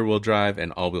 rear wheel drive,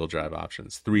 and all wheel drive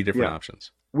options. 3 different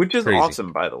options. Which is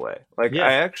awesome, by the way.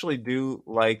 I actually do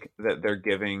like that they're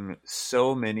giving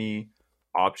so many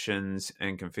options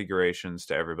and configurations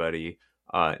to everybody.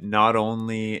 Not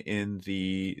only in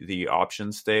the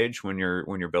option stage when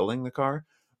you're building the car,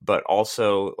 but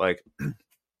also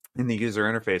in the user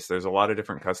interface, there's a lot of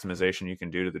different customization you can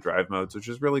do to the drive modes, which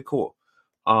is really cool.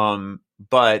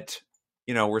 But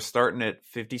we're starting at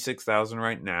 56,000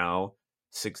 right now,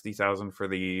 60,000 for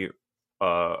the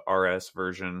RS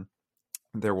version.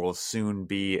 There will soon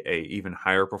be a even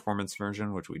higher performance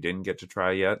version, which we didn't get to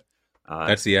try yet.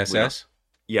 That's the SS?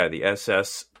 Yeah, the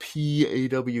SS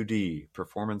PAWD,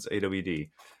 Performance AWD.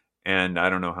 And I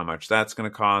don't know how much that's going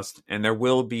to cost. And there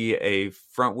will be a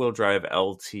front-wheel drive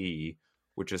LT,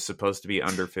 which is supposed to be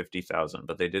under 50,000,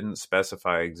 but they didn't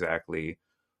specify exactly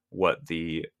what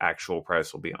the actual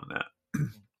price will be on that.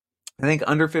 I think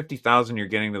under 50,000, you're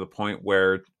getting to the point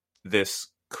where this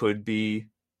could be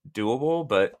doable,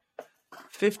 but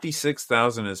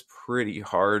 56,000 is pretty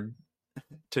hard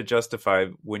to justify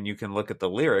when you can look at the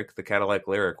Lyriq, the Cadillac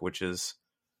Lyriq, which is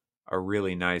a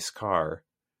really nice car,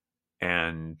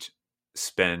 and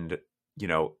spend,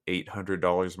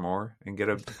 $800 more and get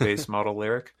a base model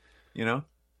Lyriq,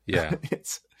 Yeah.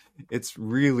 it's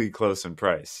really close in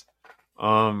price.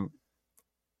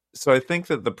 So I think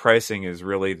that the pricing is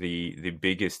really the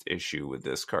biggest issue with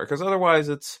this car, because otherwise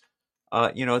it's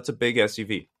it's a big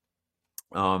SUV.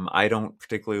 I don't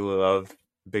particularly love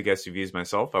big SUVs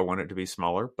myself. I want it to be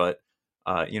smaller, but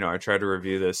I try to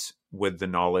review this with the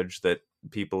knowledge that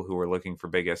people who are looking for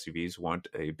big SUVs want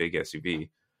a big SUV.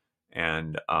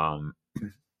 And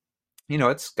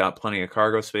it's got plenty of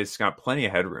cargo space, it's got plenty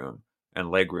of headroom and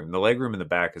legroom. The legroom in the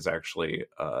back is actually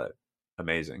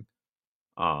amazing.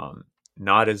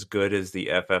 Not as good as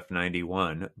the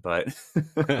FF91, but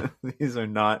these are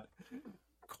not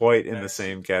quite in the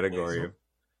same category.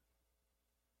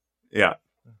 Yeah.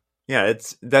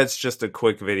 That's just a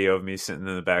quick video of me sitting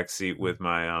in the back seat with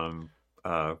my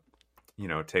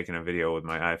taking a video with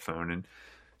my iPhone, and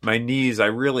my knees, I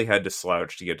really had to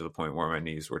slouch to get to the point where my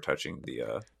knees were touching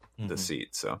the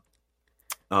seat. So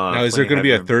now, is there going to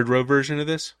be a third row version of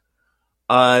this?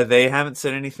 They haven't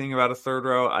said anything about a third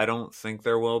row. I don't think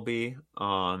there will be.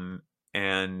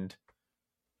 And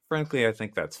frankly, I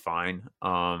think that's fine.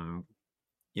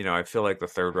 I feel like the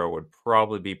third row would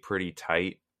probably be pretty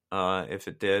tight if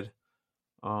it did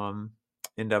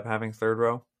end up having third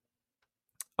row.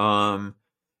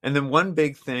 And then one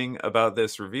big thing about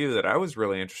this review that I was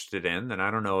really interested in, and I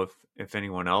don't know if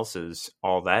anyone else is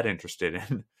all that interested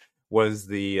in, was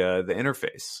the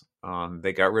interface.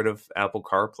 They got rid of Apple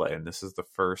CarPlay, and this is the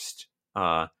first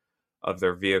of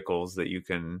their vehicles that you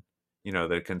can,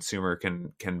 the consumer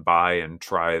can buy and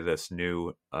try this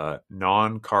new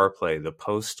non-CarPlay, the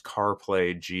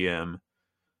post-CarPlay GM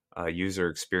user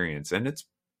experience, and it's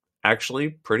actually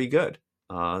pretty good.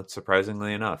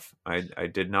 Surprisingly enough, I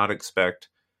did not expect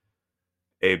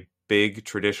a big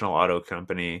traditional auto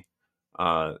company,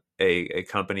 a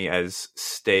company as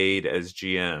staid as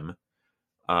GM,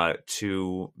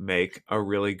 to make a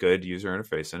really good user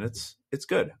interface, and it's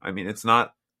good. I mean, it's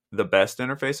not the best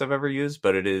interface I've ever used,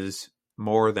 but it is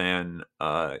more than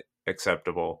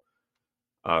acceptable,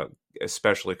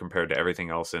 especially compared to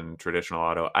everything else in traditional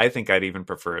auto. I think I'd even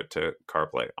prefer it to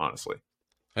CarPlay, honestly.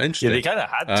 Interesting. Yeah, they kind of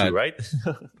had to, right?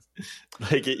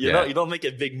 Like you don't make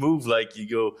a big move like you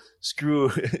go screw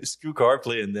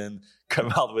CarPlay and then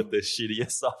come out with the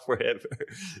shittiest software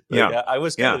ever. I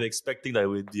was kind of expecting that it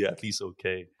would be at least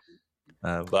okay,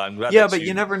 but I'm glad. Yeah, but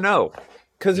you never know,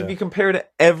 because if you compare to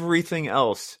everything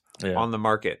else on the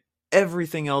market,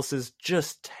 everything else is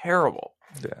just terrible.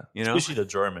 Yeah, especially the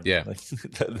German. Yeah, like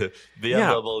the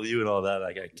BMW and all that.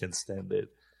 Like I can't stand it.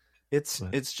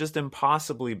 It's just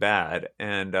impossibly bad.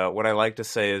 And what I like to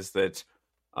say is that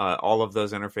all of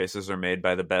those interfaces are made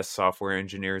by the best software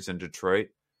engineers in Detroit.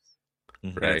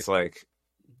 Right. And it's like,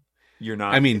 you're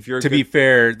not. I mean, to be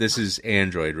fair, this is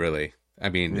Android, really. I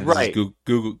mean, right.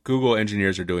 Google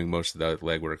engineers are doing most of the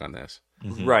legwork on this.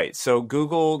 Mm-hmm. Right. So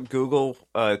Google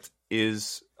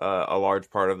is a large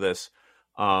part of this.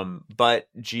 But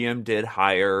GM did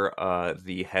hire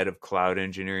the head of cloud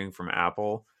engineering from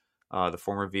Apple. The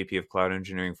former VP of cloud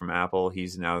engineering from Apple.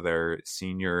 He's now their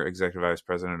senior executive vice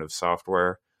president of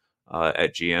software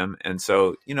at GM. And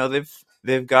so,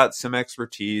 they've got some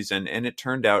expertise, and it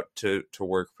turned out to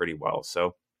work pretty well.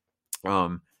 So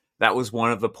that was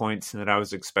one of the points that I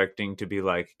was expecting to be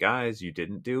like, guys, you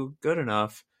didn't do good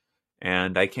enough.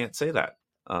 And I can't say that,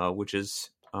 which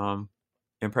is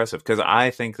impressive, because I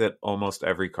think that almost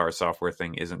every car software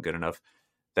thing isn't good enough.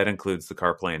 That includes the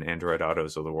CarPlay and Android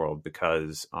Autos of the world,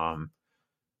 because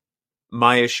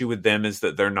my issue with them is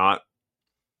that they're not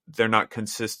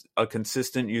a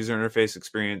consistent user interface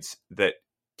experience that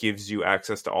gives you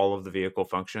access to all of the vehicle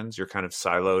functions. You're kind of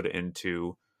siloed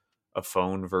into a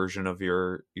phone version of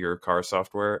your car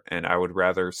software, and I would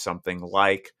rather something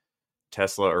like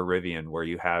Tesla or Rivian, where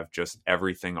you have just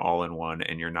everything all in one,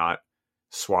 and you're not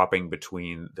swapping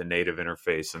between the native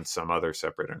interface and some other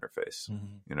separate interface.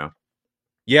 You know?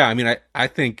 Yeah, I mean, I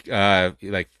think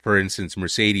like for instance,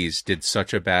 Mercedes did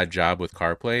such a bad job with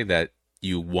CarPlay that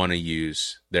you want to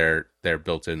use their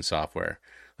built-in software.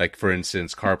 Like for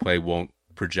instance, CarPlay won't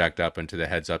project up into the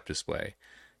heads-up display.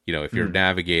 You know, if you're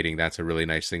navigating, that's a really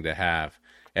nice thing to have.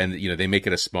 And you know, they make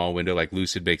it a small window. Like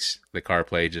Lucid makes the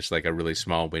CarPlay just like a really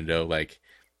small window, like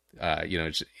you know,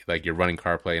 it's like you're running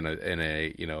CarPlay in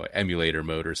a you know, emulator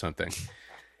mode or something.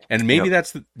 And maybe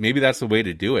that's the way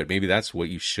to do it. Maybe that's what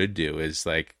you should do, is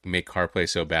like make CarPlay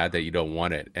so bad that you don't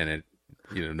want it, and it,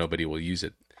 you know, nobody will use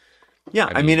it. Yeah,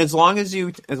 I mean, as long as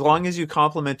you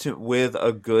complement it with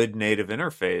a good native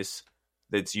interface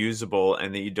that's usable,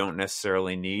 and that you don't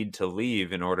necessarily need to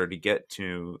leave in order to get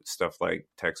to stuff like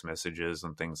text messages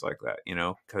and things like that, you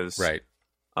know, because right.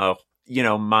 You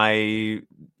know, my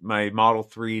Model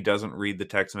 3 doesn't read the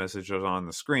text messages on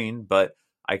the screen, but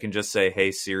I can just say,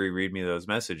 "Hey Siri, read me those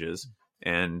messages,"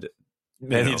 and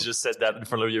man, you just said that in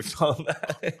front of your phone.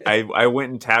 I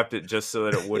went and tapped it just so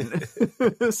that it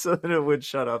wouldn't, so that it would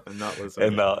shut up and not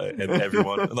listen. And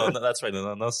everyone, no, that's right.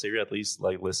 No, Siri, at least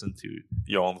like listen to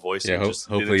your own voice. Yeah,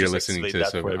 hopefully you're listening to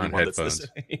some on headphones.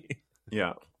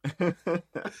 Yeah,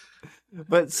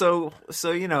 but so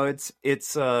you know,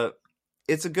 it's a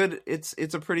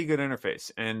pretty good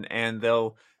interface, and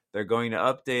they're going to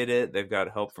update it. They've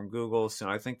got help from Google, so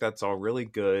I think that's all really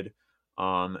good.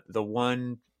 The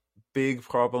one big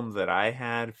problem that I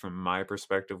had from my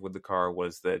perspective with the car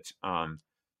was that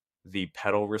the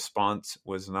pedal response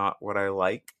was not what I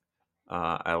like.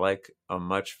 I like a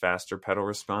much faster pedal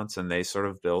response, and they sort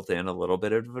of built in a little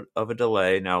bit of a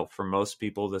delay. Now, for most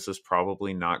people, this is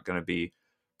probably not going to be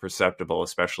perceptible,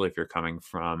 especially if you're coming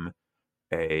from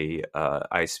a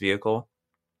ICE vehicle.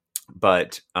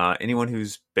 But anyone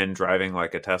who's been driving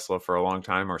like a Tesla for a long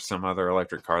time, or some other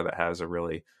electric car that has a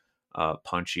really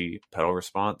punchy pedal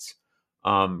response,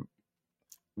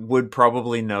 would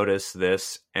probably notice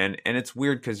this. And it's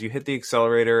weird because you hit the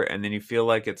accelerator and then you feel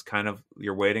like it's kind of,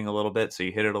 you're waiting a little bit, so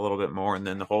you hit it a little bit more, and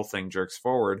then the whole thing jerks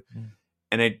forward.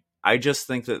 And I just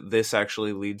think that this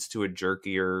actually leads to a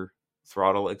jerkier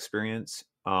throttle experience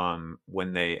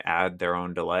when they add their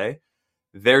own delay.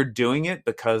 They're doing it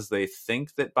because they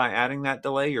think that by adding that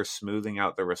delay, you're smoothing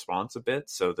out the response a bit,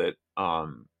 so that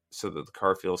the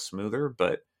car feels smoother.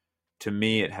 But to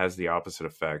me, it has the opposite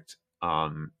effect.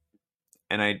 And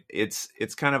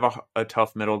it's kind of a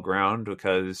tough middle ground,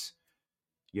 because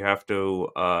you have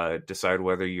to decide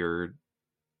whether you're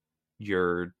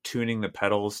tuning the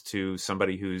pedals to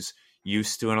somebody who's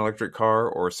used to an electric car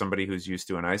or somebody who's used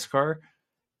to an ICE car.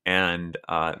 And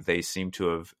they seem to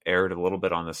have erred a little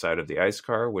bit on the side of the ICE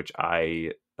car, which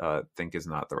I think is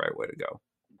not the right way to go.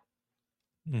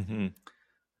 Mm-hmm.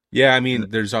 Yeah, I mean,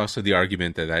 there's also the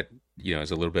argument that you know, is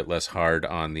a little bit less hard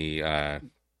on the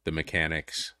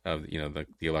mechanics of, you know, the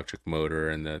electric motor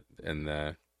and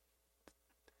the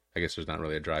I guess there's not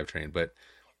really a drivetrain, but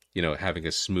you know, having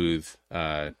a smooth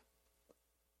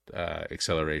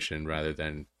acceleration rather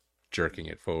than jerking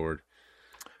it forward.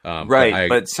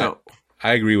 Right,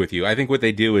 I agree with you. I think what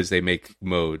they do is they make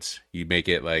modes. You make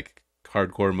it like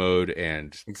hardcore mode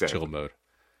and chill mode.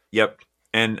 Yep.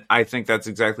 And I think that's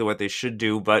exactly what they should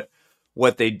do. But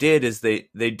what they did is they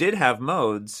did have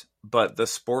modes, but the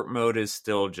sport mode is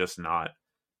still just not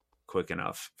quick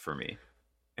enough for me.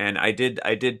 And I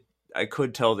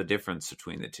could tell the difference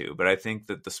between the two, but I think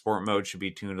that the sport mode should be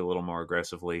tuned a little more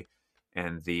aggressively,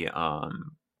 and the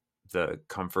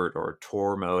comfort or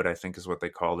tour mode, I think is what they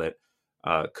called it,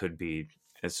 could be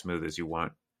as smooth as you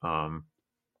want.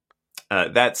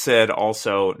 That said,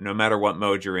 also, no matter what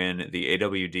mode you're in, the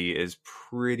AWD is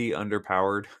pretty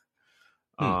underpowered.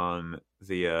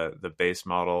 The base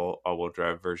model all-wheel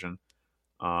drive version.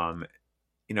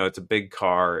 You know, it's a big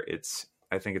car.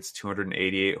 I think it's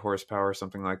 288 horsepower,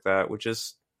 something like that, which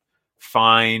is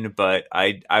fine. But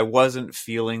I wasn't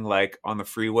feeling like on the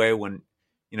freeway, when,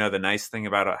 you know, the nice thing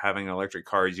about having an electric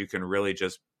car is you can really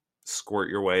just squirt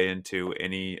your way into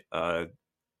any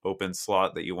open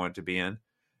slot that you want to be in.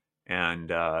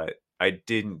 And I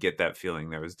didn't get that feeling.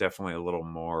 There was definitely a little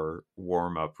more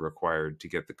warm up required to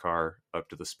get the car up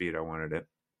to the speed I wanted it.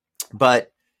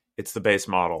 But it's the base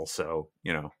model, so,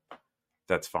 you know,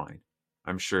 that's fine.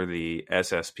 I'm sure the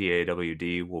SSP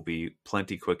AWD will be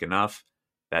plenty quick enough.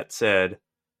 That said,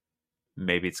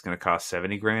 maybe it's going to cost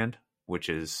 70 grand, which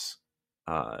is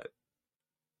a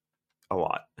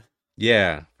lot.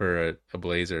 Yeah, for a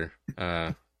Blazer.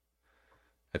 I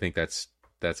think that's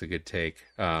a good take.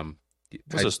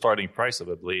 What's the starting price of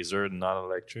a Blazer, not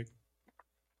electric?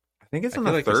 I think it's I in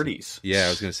feel the like 30s. Yeah, I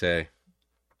was gonna say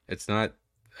it's not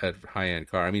a high end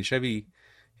car. I mean, Chevy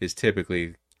is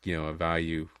typically a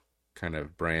value kind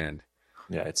of brand,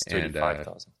 Yeah, it's and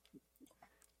 35,000.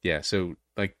 yeah, so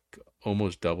like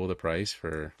almost double the price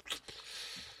for.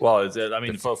 Well, I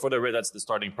mean, for the rate, that's the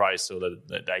starting price. So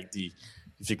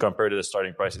if you compare to the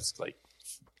starting price, it's like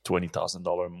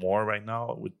 $20,000 more right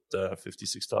now with the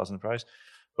 56,000 price.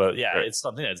 But yeah, Right. it's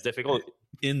something that's difficult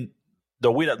in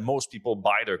the way that most people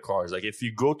buy their cars. Like if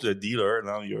you go to a dealer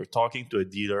now, you're talking to a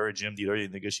dealer, a gym dealer, you're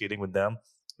negotiating with them,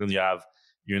 then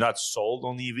you're not sold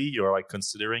on EV, you're like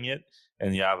considering it,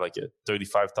 and you have like a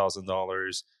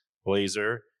 $35,000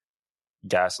 Blazer,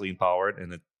 gasoline powered,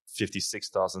 and a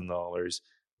 $56,000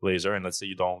 Blazer, and let's say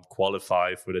you don't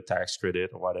qualify for the tax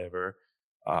credit or whatever,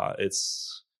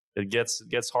 it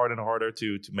gets harder and harder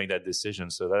to make that decision.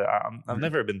 So I've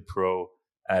never been pro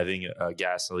having a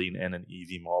gasoline and an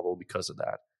EV model because of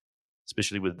that,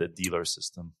 especially with the dealer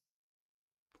system.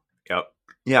 Yep.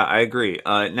 Yeah, I agree.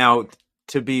 Now,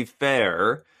 to be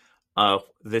fair,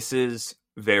 this is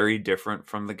very different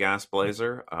from the gas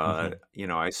Blazer.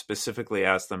 I specifically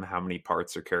asked them how many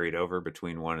parts are carried over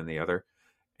between one and the other.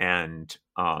 And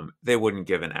they wouldn't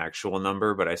give an actual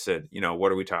number, but I said,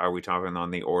 what are we talking? Are we talking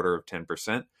on the order of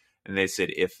 10%? And they said,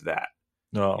 if that,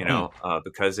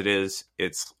 because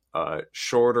it's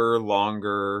shorter,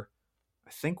 longer,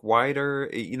 I think wider,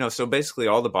 so basically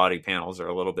all the body panels are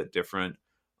a little bit different.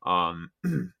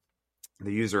 The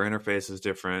user interface is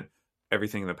different.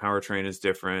 Everything in the powertrain is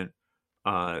different.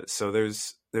 So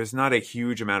there's not a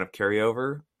huge amount of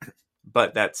carryover,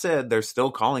 but that said, they're still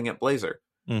calling it Blazer.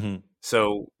 Mm-hmm.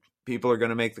 So people are going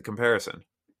to make the comparison.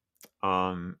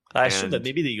 I assume that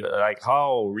maybe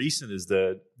how recent is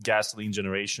the gasoline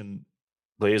generation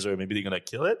Blazer? Maybe they're going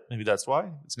to kill it. Maybe that's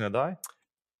why it's going to die.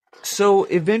 So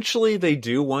eventually they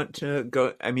do want to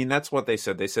go. I mean, that's what they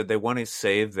said. They said they want to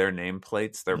save their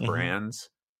nameplates, their brands,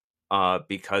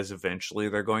 because eventually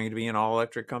they're going to be an all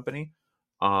electric company.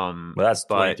 Well, that's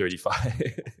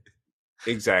 2035.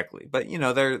 Exactly. But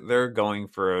they're going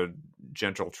for a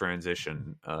gentle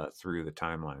transition through the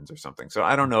timelines or something. So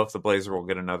I don't know if the Blazer will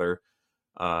get another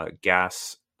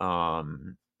gas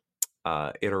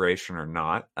iteration or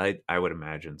not. I would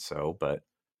imagine so, but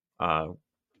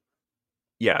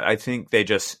yeah, I think they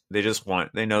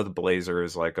know the Blazer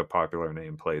is like a popular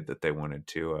nameplate that they wanted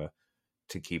to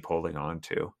keep holding on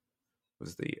to,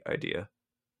 was the idea.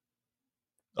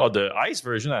 Oh, the ICE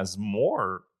version has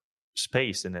more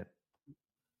space in it.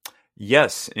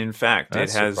 Yes, in fact,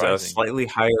 That's it has surprising. a slightly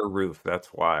higher roof. That's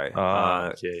why.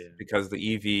 Okay. Because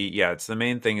the EV, it's the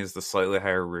main thing is the slightly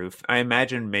higher roof. I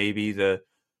imagine maybe the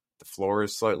floor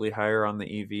is slightly higher on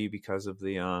the EV because of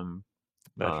the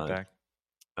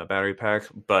battery pack.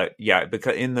 But yeah,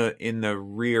 because in the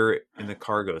rear, in the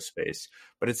cargo space,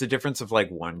 but it's a difference of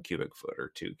like 1 cubic foot or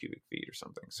 2 cubic feet or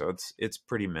something. So it's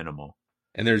pretty minimal.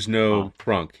 And there's no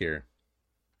frunk here.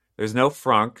 There's no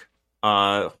frunk.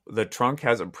 The trunk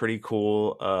has a pretty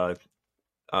cool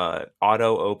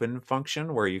auto open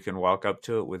function where you can walk up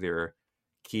to it with your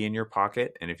key in your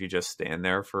pocket, and if you just stand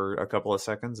there for a couple of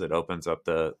seconds, it opens up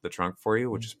the trunk for you,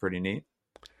 which is pretty neat.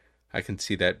 I can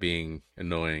see that being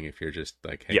annoying if you're just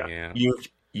like hanging out.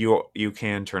 You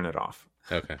can turn it off.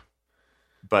 Okay.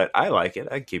 But I like it.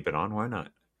 I'd keep it on. Why not?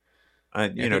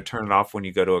 Turn it off when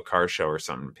you go to a car show or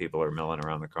something. People are milling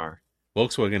around the car.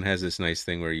 Volkswagen has this nice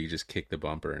thing where you just kick the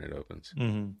bumper and it opens.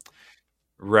 Mm-hmm.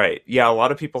 Right. Yeah, a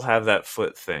lot of people have that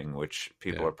foot thing, which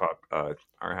people are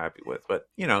happy with. But,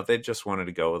 they just wanted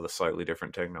to go with a slightly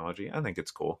different technology. I think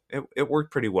it's cool. It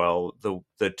worked pretty well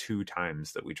the 2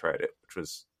 times that we tried it, which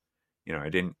was, I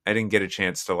didn't get a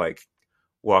chance to like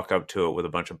walk up to it with a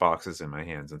bunch of boxes in my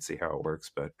hands and see how it works.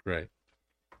 But right.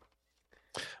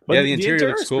 But yeah, the interior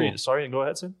looks cool. Sorry, go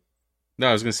ahead, Sid. No,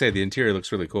 I was going to say the interior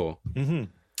looks really cool. Mm-hmm.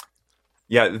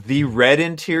 Yeah, the red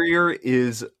interior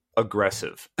is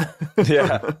aggressive.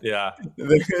 Yeah.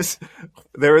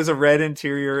 There is a red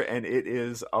interior, and it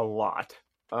is a lot.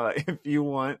 If you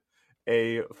want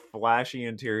a flashy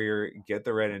interior, get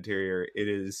the red interior. It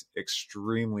is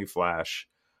extremely flash.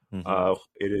 Mm-hmm.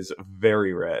 It is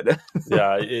very red.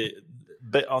 Yeah,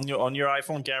 but on your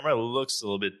iPhone camera, it looks a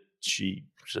little bit cheap.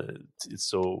 It's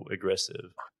so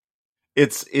aggressive.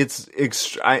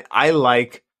 I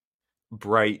like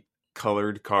bright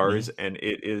colored cars, and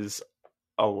it is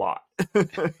a lot.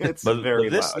 It's very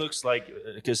but this loud. looks like,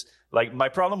 because like my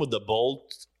problem with the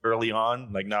Bolt early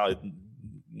on, like now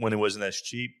when it wasn't as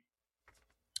cheap,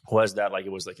 was that like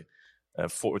it was like a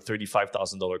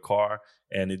 $35,000 car,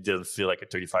 and it didn't feel like a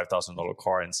 $35,000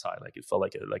 car inside. Like it felt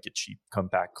like a cheap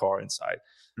compact car inside.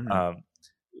 Mm-hmm.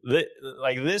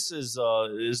 This is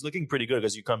looking pretty good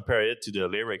because you compare it to the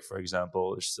Lyric, for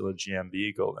example. It's still a GM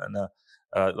vehicle,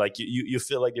 and like you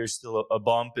feel like there's still a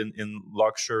bump in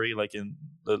luxury, like in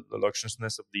the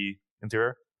luxuriousness of the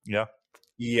interior. Yeah.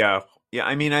 Yeah. Yeah,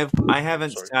 I mean, I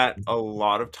haven't Sorry. sat a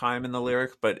lot of time in the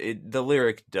Lyric, but the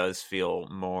Lyric does feel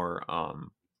more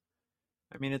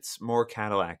I mean, it's more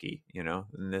Cadillac-y, you know.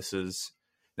 And this is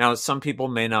now some people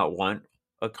may not want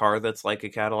a car that's like a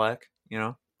Cadillac, you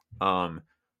know.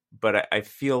 But I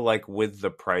feel like with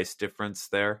the price difference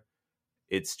there,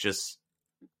 it's just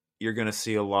you're going to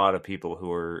see a lot of people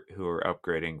who are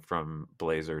upgrading from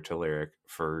Blazer to Lyric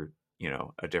for, you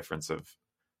know, a difference of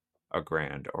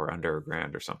 $1,000 or under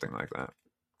 $1,000 or something like that.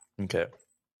 Okay.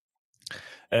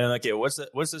 And okay, what's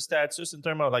the status in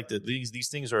terms of like these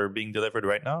things are being delivered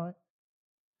right now? Right?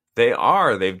 They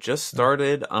are. They've just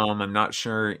started. I'm not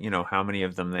sure, you know, how many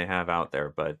of them they have out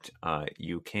there, but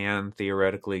you can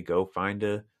theoretically go find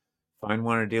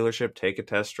one at a dealership, take a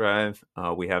test drive.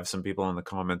 We have some people in the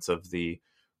comments of the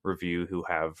review who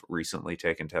have recently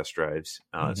taken test drives,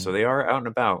 so they are out and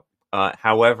about.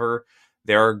 However,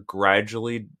 they are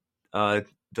gradually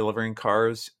delivering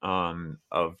cars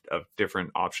of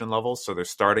different option levels. So they're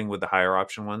starting with the higher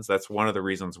option ones. That's one of the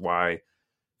reasons why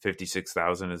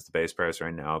 56,000 is the base price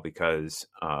right now, because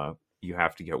you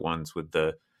have to get ones with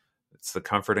it's the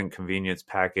comfort and convenience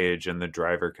package and the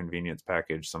driver convenience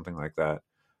package, something like that.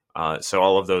 So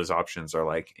all of those options are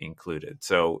like included.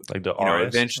 So like the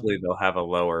eventually they'll have a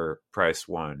lower price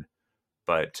one,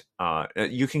 but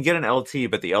you can get an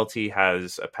LT, but the LT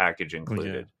has a package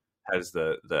included, has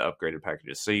the upgraded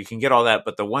packages. So you can get all that.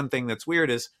 But the one thing that's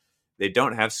weird is they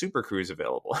don't have Super Cruise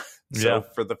available. So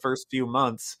for the first few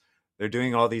months, they're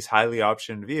doing all these highly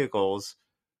optioned vehicles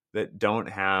that don't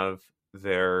have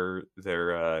their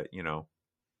you know,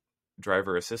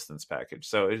 driver assistance package.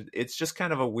 So it's just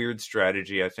kind of a weird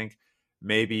strategy. I think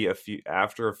maybe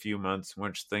after a few months,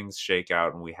 once things shake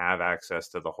out and we have access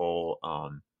to the whole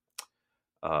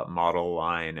model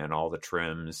line and all the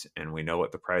trims, and we know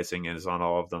what the pricing is on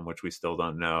all of them, which we still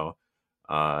don't know,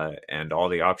 and all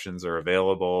the options are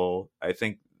available, I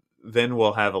think then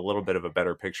we'll have a little bit of a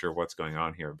better picture of what's going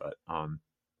on here. But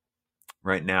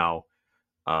right now,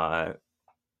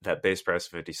 that base price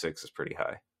of 56 is pretty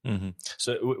high. Mm-hmm.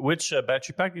 So which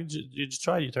battery pack did you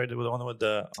try? You tried the one with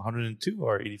the 102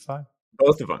 or 85?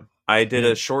 Both of them. I did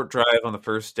a short drive on the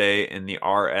first day in the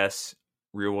RS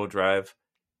rear-wheel drive,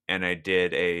 and I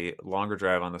did a longer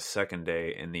drive on the second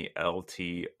day in the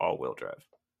LT all-wheel drive.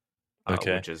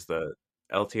 Which is the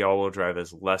LT all-wheel drive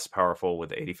is less powerful with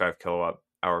the 85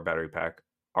 kilowatt-hour battery pack.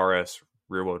 RS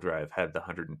rear-wheel drive had the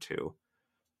 102.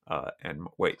 And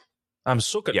wait, I'm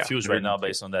so confused right now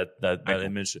based on that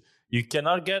image. You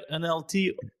cannot get an LT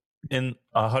in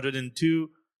 102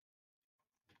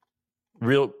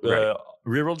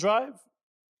 rear-wheel drive?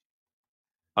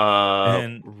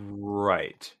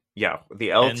 Right. Yeah,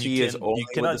 the LT is only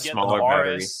with the smaller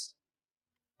battery.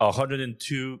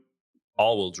 102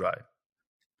 all-wheel drive.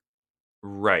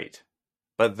 Right.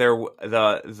 But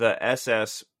the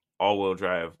SS all-wheel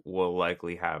drive will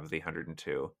likely have the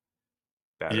 102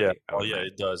 battery. Yeah. Oh, yeah,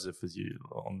 it does if it's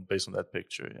based on that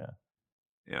picture. Yeah.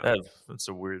 That's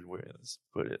a weird way to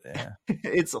put it. Yeah.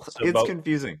 it's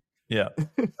confusing. Yeah.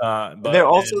 But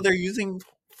they're using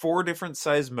 4 different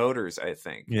size motors, I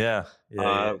think. Yeah.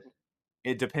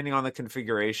 It depending on the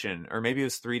configuration, or maybe it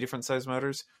was 3 different size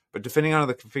motors, but depending on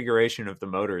the configuration of the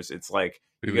motors, it's like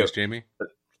Jamie?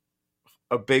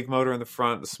 A big motor in the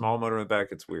front, a small motor in the back.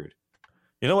 It's weird.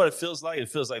 You know what it feels like? It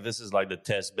feels like this is like the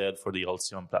test bed for the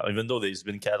Ultium platform. Even though there's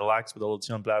been Cadillacs with the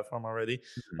Ultium platform already,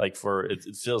 like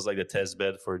it feels like the test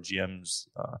bed for GM's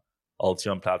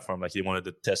Ultium platform. Like they wanted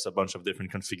to test a bunch of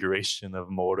different configuration of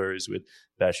motors with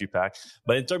battery pack.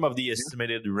 But in terms of the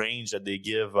estimated range that they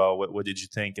give, what did you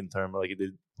think in terms of, like, it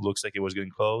looks like it was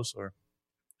getting close, or?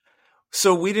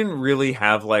 So we didn't really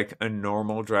have like a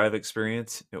normal drive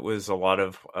experience. It was a lot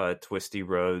of twisty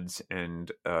roads and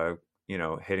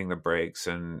hitting the brakes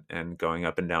and going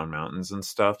up and down mountains and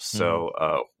stuff.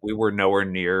 So we were nowhere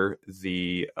near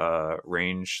the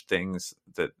range things,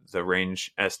 that the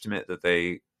range estimate that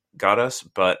they got us.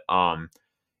 But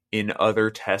in other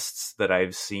tests that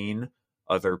I've seen,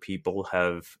 other people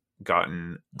have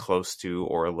gotten close to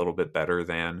or a little bit better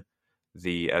than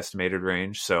the estimated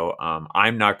range. So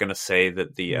I'm not going to say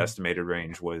that the estimated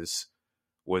range was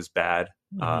bad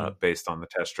based on the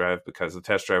test drive, because the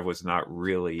test drive was not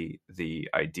really the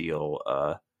ideal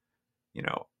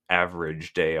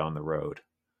average day on the road.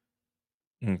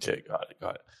 Okay, got it.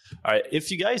 All right,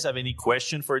 if you guys have any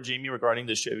question for Jamie regarding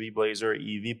the Chevy Blazer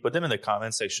EV, put them in the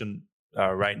comment section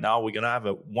right now. We're gonna have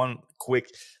one quick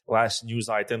last news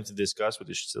item to discuss, which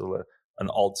is still an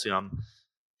Altium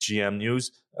GM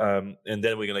news, and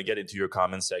then we're gonna get into your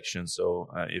comment section. So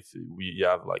if we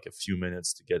have like a few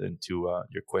minutes to get into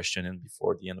your question in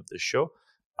before the end of the show.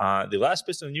 The last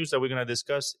piece of news that we're gonna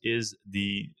discuss is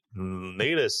the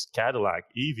latest Cadillac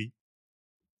EV.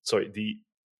 Sorry, the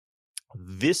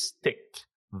Vistic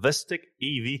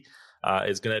EV.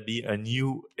 Is going to be a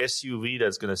new SUV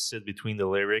that's going to sit between the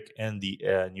Lyriq and the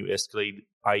new Escalade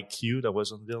IQ that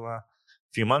was unveiled a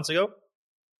few months ago.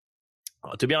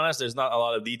 To be honest, there's not a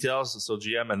lot of details. So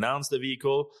GM announced the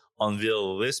vehicle,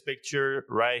 unveiled this picture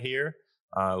right here.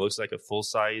 Looks like a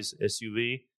full-size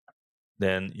SUV.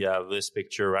 Then you have this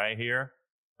picture right here,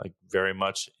 like very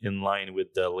much in line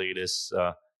with the latest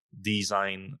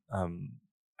design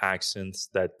accents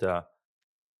that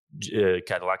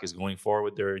Cadillac is going for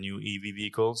with their new EV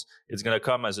vehicles. It's going to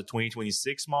come as a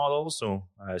 2026 model, so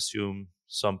I assume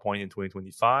some point in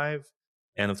 2025,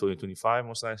 end of 2025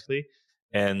 most likely,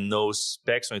 and no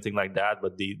specs or anything like that.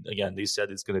 But they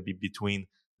said it's going to be between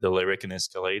the Lyriq and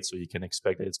Escalade, so you can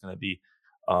expect that it's going to be,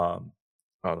 I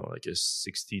don't know, like a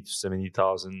 $60,000 to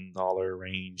 $70,000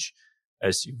 range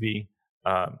SUV.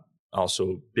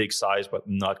 Also big size, but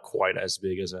not quite as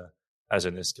big as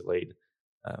an Escalade.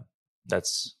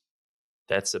 That's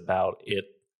about it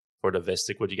for the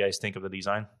Vistic. What do you guys think of the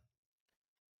design?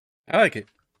 I like it.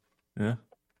 Yeah.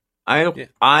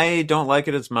 I don't like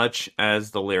it as much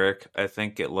as the Lyriq. I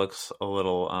think it looks a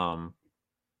little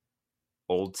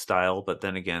old style, but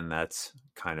then again, that's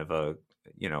kind of a,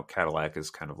 Cadillac is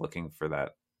kind of looking for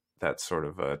that sort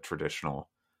of a traditional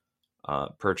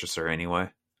purchaser anyway.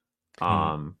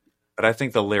 But I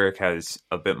think the Lyriq has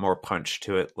a bit more punch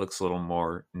to it. Looks a little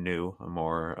more new,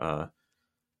 more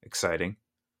exciting.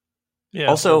 Yeah.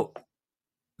 Also,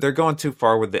 they're going too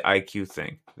far with the IQ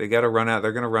thing. They got to run out.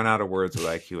 They're going to run out of words with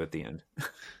IQ at the end.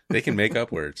 They can make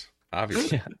up words,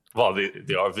 obviously. Yeah. Well,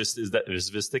 they are. Is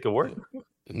Vistic a word?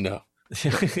 No.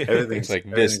 Everything's like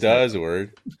Vista is a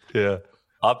word. Yeah.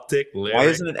 Optic. Lyriq. Why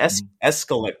isn't it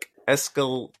Escalade?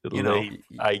 IQ.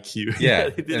 Yeah,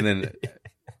 and then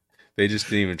they just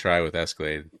didn't even try with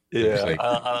Escalade. Yeah, like,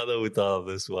 I don't know who thought of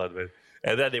this one, man.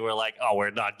 And then they were like, "Oh,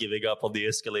 we're not giving up on the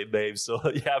Escalade name, so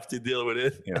you have to deal with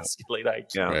it." Yeah. Escalade IQ.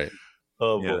 Yeah. Right.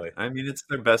 Oh boy. I mean, it's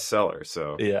their best seller,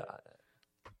 so yeah.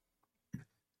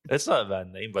 It's not a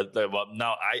bad name, but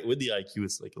now with the IQ,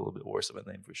 it's like a little bit worse of a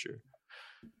name for sure.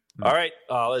 All right,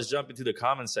 let's jump into the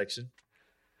comment section.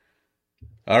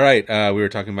 All right, we were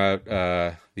talking about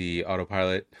the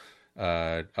Autopilot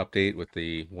update with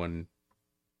the one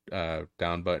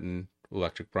down button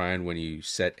electric Brian. When you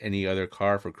set any other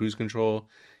car for cruise control,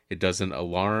 it doesnn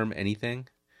alarm anything.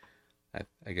 I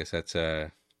guess that's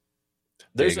there's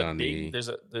a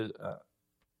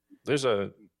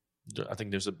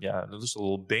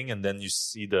little bing, and then you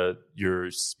see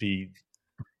your speed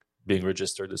being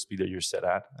registered, the speed that you're set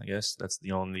at. I guess that's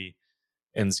the only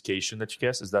indication that you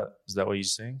guess. Is that what you're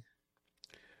saying?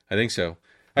 I think so.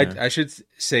 Yeah. I should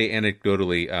say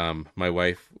anecdotally, my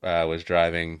wife was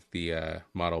driving the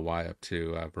Model Y up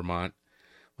to Vermont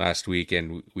last week,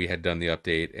 and we had done the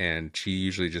update, and she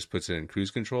usually just puts it in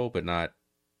cruise control, but not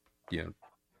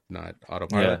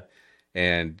autopilot. Yeah.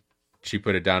 And she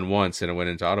put it down once, and it went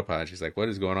into autopilot. She's like, "What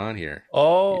is going on here?"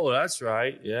 Oh, that's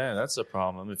right. Yeah, that's a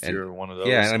problem if you're one of those.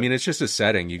 Yeah, I mean, it's just a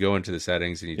setting. You go into the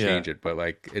settings and you change it, but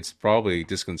like, it's probably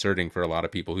disconcerting for a lot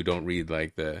of people who don't read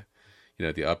like the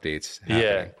updates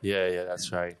happening. Yeah,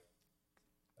 that's right.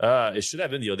 It should have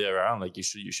been the other way around. Like you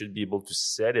should be able to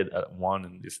set it at one,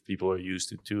 and if people are used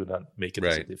to two, not make it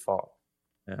as a default.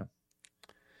 Yeah.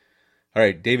 All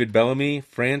right, David Bellamy.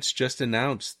 France just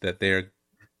announced that they're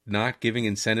not giving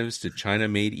incentives to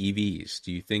China-made EVs.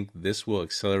 Do you think this will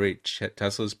accelerate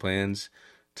Tesla's plans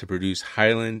to produce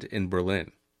Highland in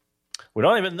Berlin? We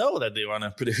don't even know that they want to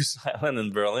produce Highland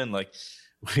in Berlin. Like,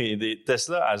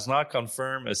 Tesla has not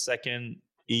confirmed a second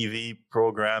EV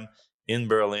program in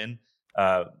Berlin.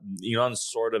 Elon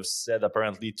sort of said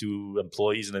apparently to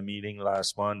employees in a meeting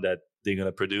last month that they're going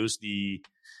to produce the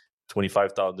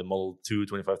 25,000, the Model 2,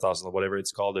 25,000, or whatever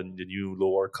it's called, and the new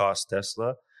lower cost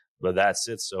Tesla. But that's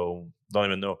it. So don't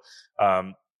even know.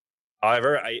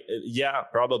 However,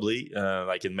 probably.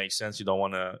 Like it makes sense. You don't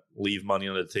want to leave money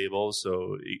on the table,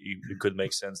 so it could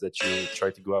make sense that you try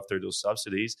to go after those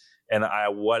subsidies. And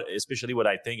especially what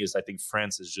I think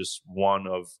France is just one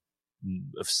of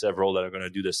several that are going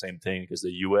to do the same thing, because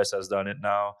the U.S. has done it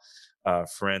now.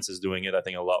 France is doing it. I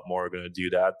think a lot more are going to do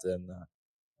that, and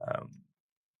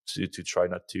to try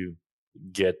not to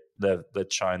get that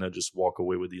China just walk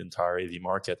away with the entire EV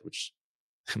market, which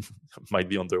might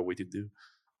be on their way to do.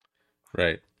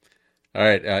 Right. All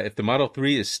right. If the Model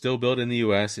 3 is still built in the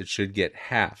U.S., it should get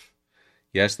half.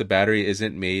 Yes, the battery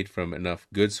isn't made from enough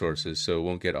good sources, so it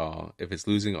won't get all. If it's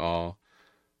losing all,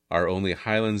 are only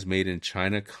Highlands made in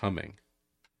China coming?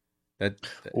 It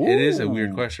is a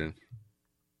weird question.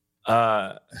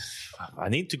 I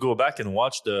need to go back and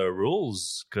watch the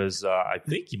rules because I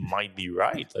think you might be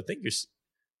right. I think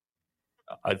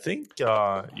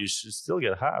you should still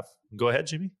get half. Go ahead,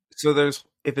 Jimmy. So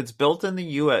if it's built in the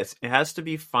U.S., it has to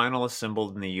be final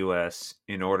assembled in the U.S.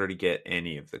 in order to get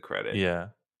any of the credit. Yeah.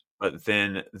 But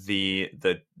then the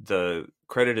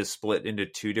credit is split into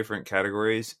two different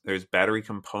categories. There's battery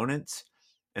components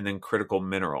and then critical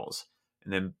minerals.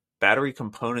 And then battery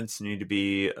components need to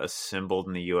be assembled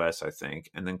in the U.S., I think.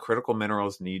 And then critical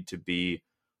minerals need to be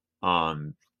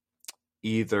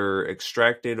either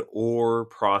extracted or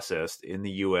processed in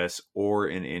the U.S. or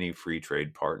in any free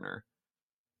trade partner.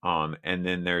 And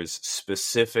then there's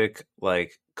specific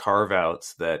like carve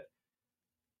outs that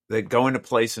go into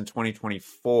place in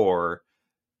 2024.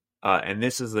 And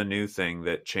this is the new thing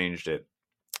that changed it.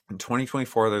 In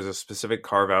 2024, there's a specific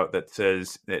carve out that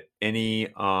says that any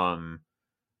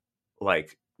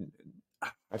like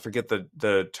I forget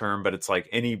the term, but it's like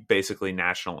any basically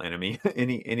national enemy,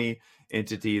 any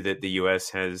entity that the U.S.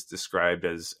 has described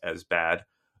as bad.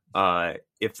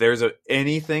 If there's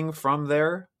anything from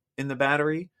there in the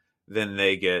battery, then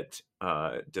they get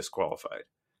disqualified.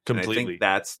 Completely. And I think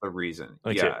that's the reason.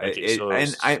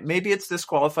 Okay, maybe it's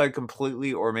disqualified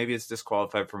completely, or maybe it's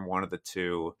disqualified from one of the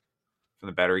two, from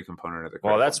the battery component of the.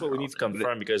 Well, that's what we need to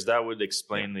confirm because that would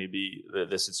explain maybe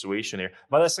the situation here.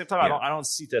 But at the same time, I don't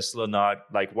see Tesla not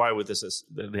like. Why would this?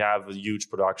 They have a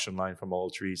huge production line for Model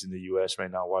 3s in the U.S.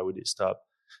 right now. Why would they stop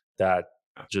that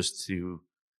just to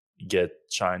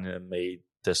get China-made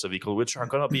Tesla vehicle, which are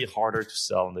going to be harder to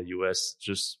sell in the U.S.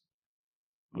 just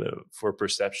for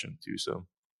perception too? So.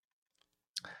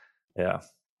 Yeah,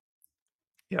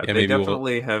 they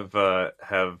definitely have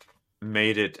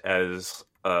made it as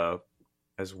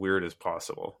weird as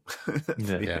possible.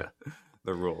 The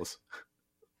rules.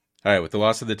 All right, with the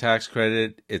loss of the tax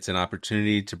credit, it's an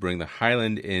opportunity to bring the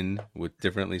Highland in with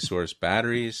differently sourced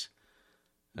batteries.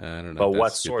 I don't know. But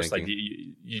what source? Like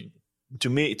to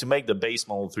make the base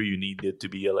Model 3, you need it to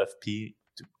be LFP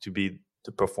to be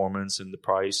the performance and the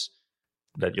price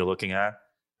that you're looking at.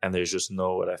 And there's just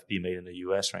no LFP made in the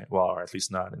U.S. right? Well, or at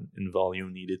least not in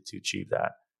volume needed to achieve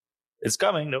that. It's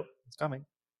coming, though. It's coming.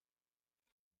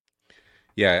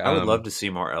 Yeah, I would love to see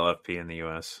more LFP in the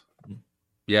U.S.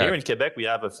 Yeah, here in Quebec, we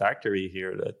have a factory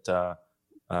here that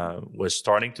was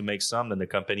starting to make some. Then the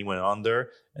company went under,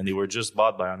 and they were just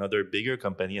bought by another bigger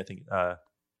company. I think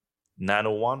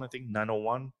Nano One.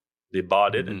 They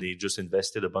bought it, and they just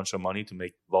invested a bunch of money to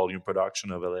make volume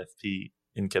production of LFP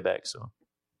in Quebec. So.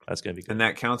 That's going to be good. And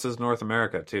that counts as North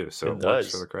America, too. So it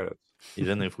works for the credits.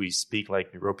 Even if we speak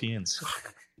like Europeans.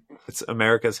 It's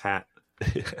America's hat.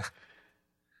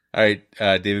 All right,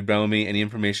 David Bellamy, any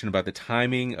information about the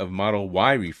timing of Model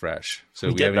Y refresh?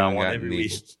 So we haven't even gotten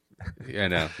the... Yeah,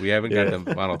 no, we haven't got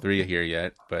the Model 3 here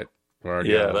yet, but we're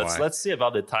already on the Y. Let's see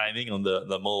about the timing on the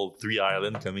Model 3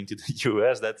 Island coming to the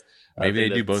U.S. Maybe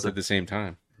they do both at the same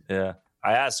time. Yeah.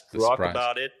 I asked Grok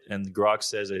about it, and Grok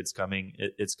says that it's coming.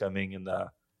 It's coming in the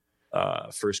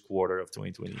first quarter of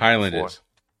 2024. Highland is.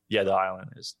 Yeah, the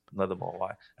Highland is, not the Model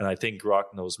Y. And I think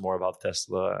Grok knows more about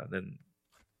Tesla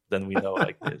than we know.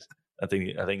 Like this, I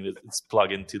think it's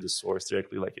plugged into the source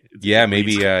directly. Like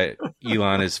maybe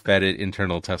Elon has fed it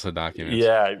internal Tesla documents.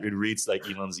 Yeah, it reads like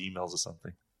Elon's emails or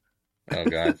something. Oh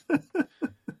God.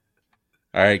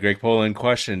 All right, Greg Poland,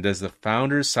 question: does the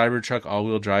Founders Cybertruck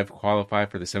all-wheel drive qualify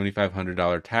for the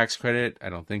 $7,500 tax credit? I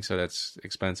don't think so. That's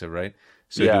expensive, right?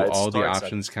 So do all the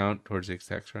options count towards the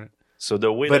tax credit? So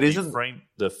the way that they frame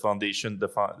the foundation,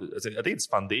 I think it's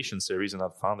foundation series and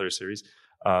not founder series.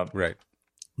 Right.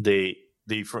 They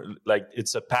like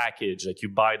it's a package. Like you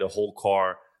buy the whole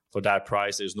car for that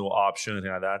price. There's no option,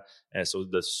 anything like that. And so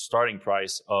the starting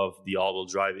price of the all-wheel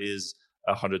drive is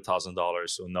 $100,000.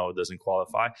 So no, it doesn't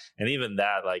qualify. And even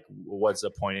that, like, what's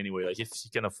the point anyway? Like if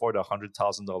you can afford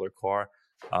 $100,000 car,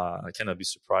 I cannot be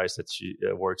surprised that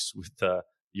it works with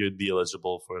you'd be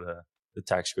eligible for the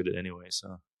tax credit anyway.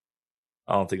 So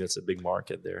I don't think that's a big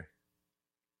market there.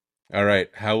 All right.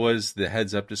 How was the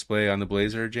heads-up display on the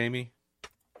Blazer, Jamie?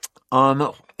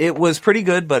 It was pretty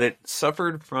good, but it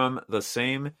suffered from the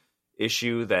same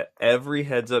issue that every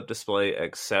heads-up display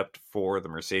except for the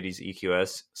Mercedes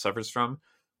EQS suffers from,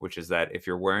 which is that if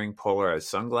you're wearing polarized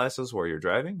sunglasses while you're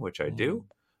driving, which I do,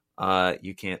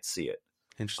 you can't see it.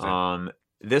 Interesting.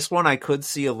 This one I could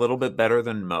see a little bit better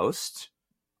than most.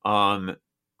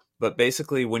 But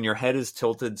basically when your head is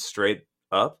tilted straight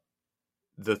up,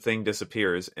 the thing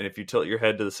disappears, and if you tilt your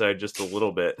head to the side just a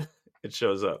little bit, it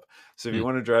shows up. So if you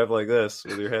want to drive like this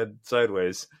with your head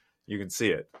sideways, you can see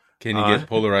it. Can you get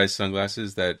polarized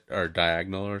sunglasses that are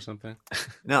diagonal or something?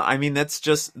 No, I mean, that's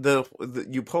just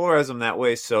you polarize them that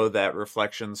way so that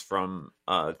reflections from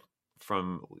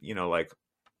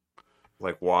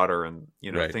like water and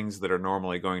right. things that are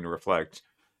normally going to reflect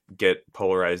get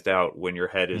polarized out when your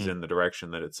head is in the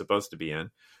direction that it's supposed to be in,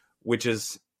 which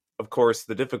is, of course,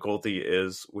 the difficulty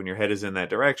is when your head is in that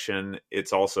direction,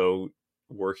 it's also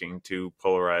working to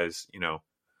polarize,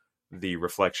 the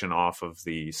reflection off of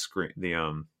the screen,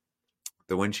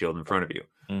 the windshield in front of you.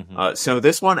 So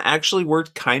this one actually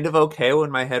worked kind of okay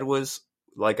when my head was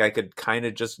like, I could kind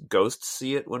of just ghost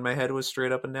see it when my head was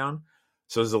straight up and down.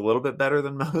 So it's a little bit better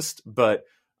than most, but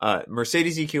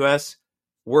Mercedes EQS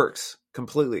works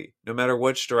completely, no matter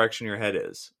which direction your head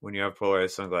is when you have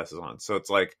polarized sunglasses on. So it's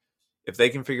like, if they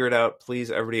can figure it out, please,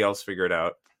 everybody else figure it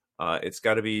out. It's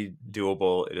got to be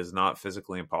doable. It is not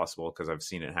physically impossible because I've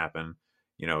seen it happen.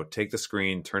 Take the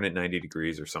screen, turn it 90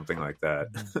 degrees or something like that,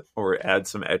 or add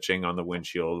some etching on the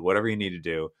windshield, whatever you need to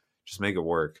do, just make it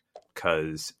work.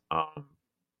 Because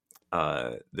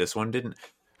this one didn't.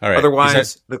 All right.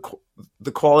 Otherwise,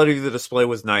 the quality of the display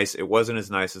was nice. It wasn't as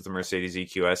nice as the Mercedes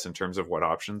EQS in terms of what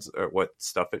options or what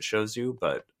stuff it shows you,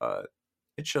 but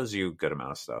it shows you a good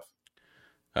amount of stuff.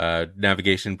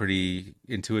 Navigation pretty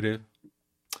intuitive.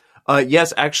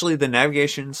 Yes, actually, the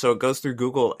navigation, so it goes through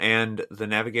Google, and the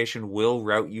navigation will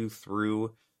route you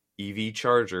through EV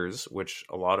chargers, which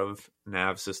a lot of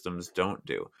nav systems don't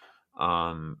do.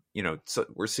 So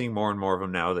we're seeing more and more of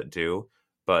them now that do.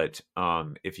 But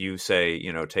if you say,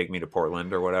 take me to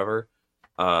Portland or whatever,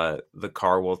 the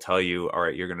car will tell you, all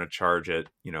right, you're going to charge at,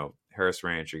 Harris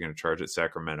Ranch, you're going to charge at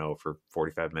Sacramento for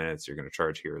 45 minutes, you're going to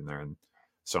charge here and there, and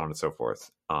so on and so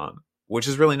forth. Which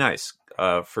is really nice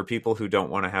for people who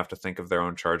don't want to have to think of their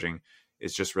own charging.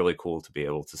 It's just really cool to be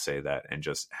able to say that and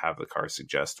just have the car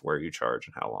suggest where you charge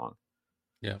and how long.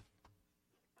 Yeah.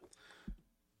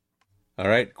 All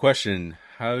right. Question.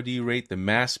 How do you rate the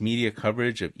mass media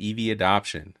coverage of EV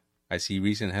adoption? I see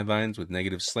recent headlines with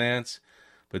negative slants,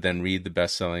 but then read the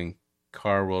best-selling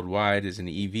car worldwide is an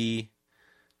EV.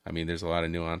 I mean, there's a lot of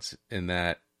nuance in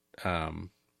that.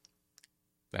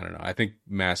 I don't know. I think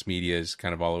mass media is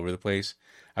kind of all over the place.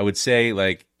 I would say,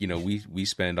 we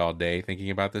spend all day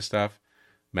thinking about this stuff.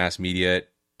 Mass media,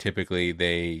 typically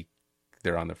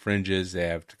they're on the fringes. They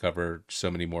have to cover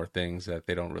so many more things that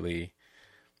they don't really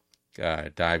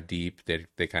dive deep.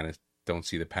 They kind of don't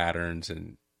see the patterns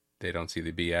and they don't see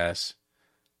the BS.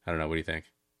 I don't know. What do you think?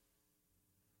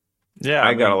 Yeah,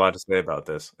 I got a lot to say about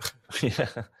this. Yeah,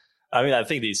 I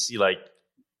think they see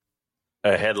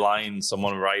a headline,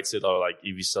 someone writes it, or like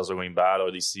EV sales are going bad,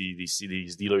 or they see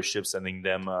these dealerships sending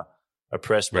them a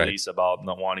press release about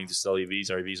not wanting to sell EVs,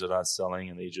 or EVs are not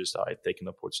selling, and they just take an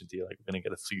opportunity, like, we're going to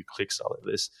get a few clicks out of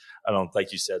this. I don't,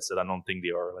 like you said, I don't think they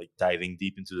are diving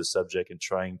deep into the subject and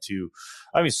trying to,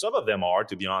 some of them are,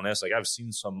 to be honest. I've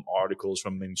seen some articles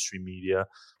from mainstream media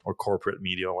or corporate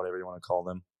media or whatever you want to call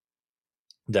them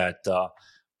that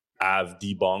have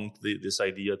debunked this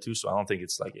idea too. So I don't think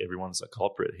it's everyone's a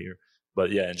culprit here.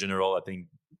 But yeah, in general, I think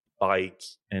Bike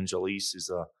Angelis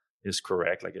is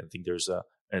correct. I think there's a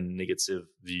negative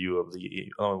view of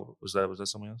the. Oh, was that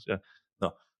something else? Yeah,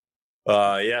 no.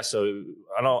 Yeah. So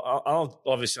I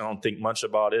don't think much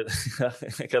about it.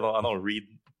 I don't read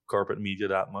corporate media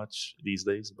that much these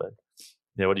days. But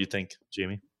yeah, what do you think,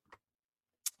 Jamie?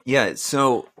 Yeah,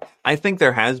 so I think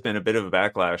there has been a bit of a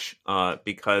backlash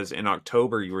because in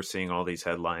October you were seeing all these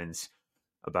headlines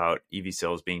about EV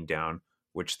sales being down,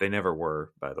 which they never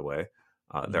were, by the way.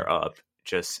 They're up.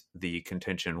 Just the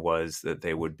contention was that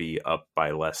they would be up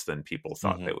by less than people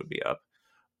thought they would be up.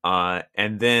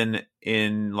 And then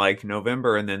in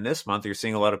November and then this month, you're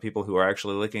seeing a lot of people who are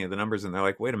actually looking at the numbers and they're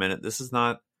like, wait a minute,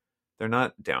 they're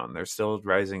not down. They're still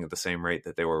rising at the same rate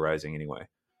that they were rising anyway.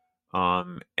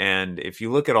 And if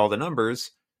you look at all the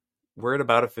numbers, we're at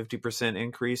about a 50%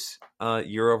 increase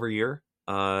year over year,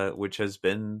 which has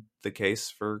been the case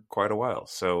for quite a while.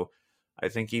 So I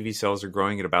think EV sales are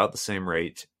growing at about the same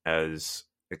rate as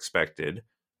expected.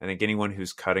 I think anyone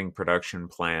who's cutting production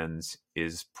plans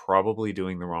is probably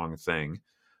doing the wrong thing.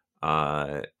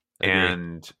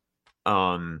 And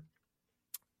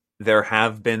there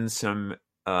have been some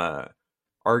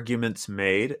arguments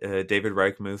made. David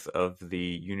Reichmuth of the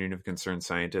Union of Concerned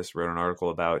Scientists wrote an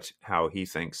article about how he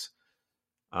thinks,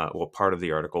 part of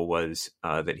the article was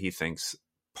that he thinks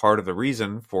part of the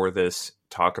reason for this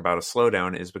talk about a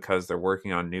slowdown is because they're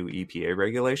working on new EPA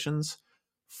regulations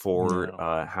for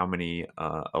how many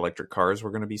electric cars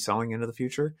we're going to be selling into the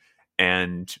future.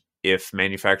 And if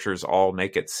manufacturers all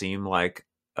make it seem like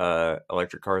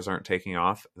electric cars aren't taking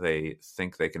off, they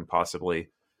think they can possibly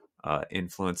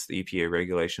influence the EPA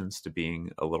regulations to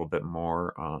being a little bit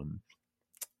more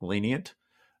lenient.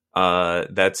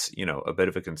 That's, a bit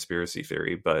of a conspiracy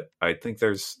theory, but I think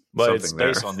there's something it's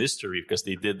based there. on history, because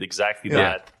they did exactly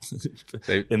Yeah.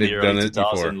 that in the early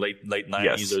 2000s, late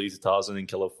 90s, early 2000s in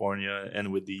California,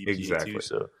 and with the EPA too.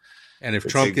 So, and if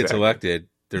Trump gets elected,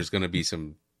 there's going to be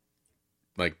some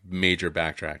like major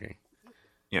backtracking.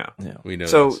 Yeah. We know.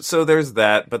 So there's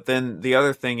that, but then the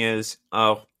other thing is,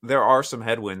 there are some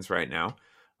headwinds right now.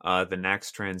 The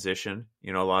NACS transition,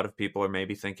 a lot of people are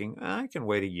maybe thinking, I can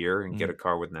wait a year and get a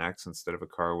car with NACS instead of a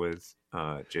car with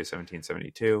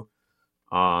J1772.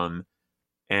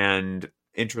 And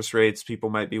interest rates, people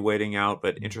might be waiting out,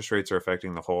 but interest rates are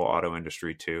affecting the whole auto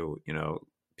industry too.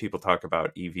 People talk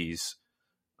about EVs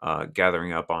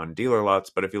gathering up on dealer lots,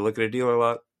 but if you look at a dealer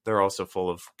lot, they're also full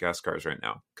of gas cars right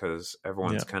now because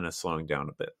everyone's kind of slowing down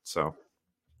a bit. So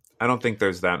I don't think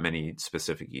there's that many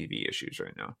specific EV issues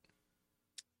right now.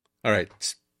 All right.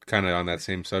 Kind of on that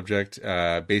same subject.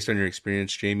 Based on your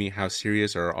experience, Jamie, how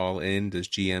serious or all in does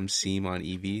GM seem on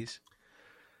EVs?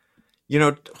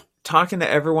 Talking to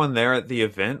everyone there at the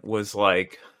event was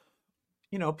like,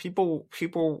 people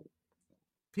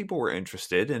were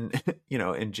interested in,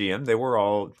 in GM. They were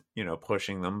all,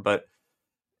 pushing them. But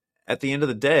at the end of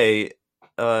the day,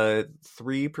 3%,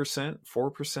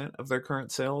 4% of their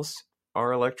current sales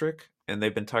are electric. And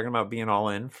they've been talking about being all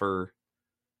in for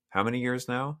how many years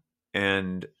now?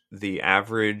 And the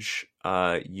average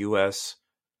U.S.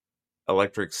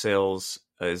 electric sales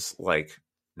is like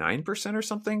 9% or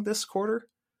something this quarter,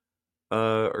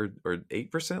 or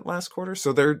 8% last quarter.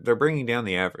 So they're bringing down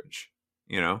the average,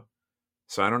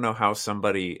 So I don't know how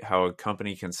a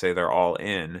company can say they're all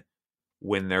in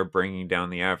when they're bringing down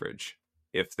the average.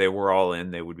 If they were all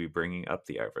in, they would be bringing up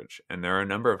the average. And there are a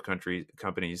number of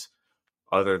companies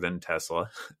other than Tesla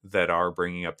that are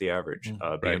bringing up the average.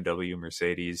 BMW,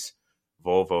 Mercedes,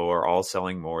 Volvo are all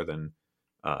selling more than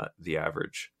the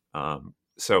average.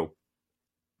 So,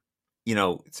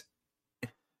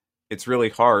 it's really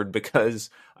hard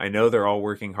because I know they're all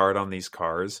working hard on these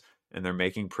cars and they're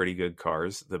making pretty good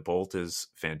cars. The Bolt is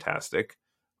fantastic.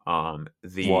 The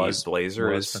Blazer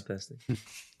was fantastic.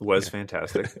 Was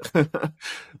fantastic.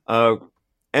 But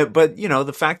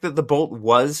the fact that the Bolt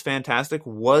was fantastic,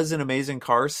 was an amazing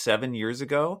car 7 years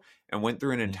ago, and went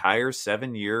through an entire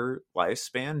 7-year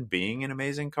lifespan being an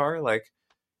amazing car, like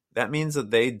that means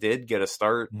that they did get a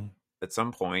start at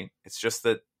some point. It's just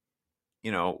that,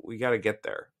 we got to get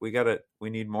there. We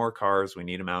need more cars. We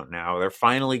need them out now. They're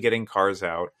finally getting cars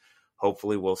out.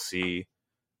 Hopefully we'll see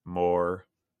more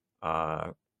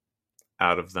out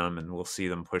of them, and we'll see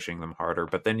them pushing them harder.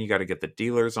 But then you got to get the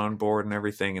dealers on board and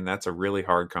everything, and that's a really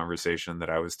hard conversation that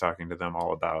I was talking to them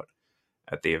all about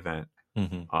at the event.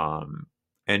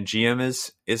 And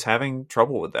GM is having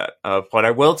trouble with that. But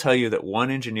I will tell you that one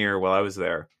engineer, while I was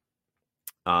there,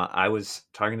 I was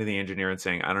talking to the engineer and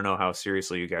saying, I don't know how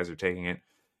seriously you guys are taking it.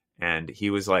 And he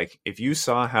was like, if you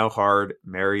saw how hard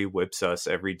Mary whips us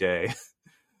every day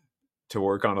to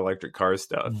work on electric car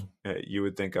stuff, you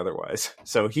would think otherwise.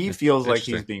 So he feels like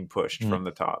he's being pushed from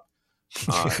the top.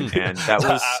 And that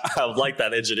was I would like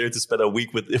that engineer to spend a week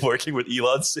working with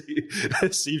Elon, see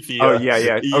if he,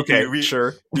 okay,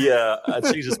 sure. Yeah,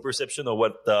 change his perception of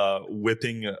what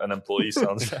whipping an employee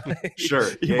sounds like. Sure.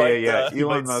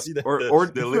 Elon Musk, or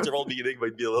the literal meaning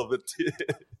might be a little bit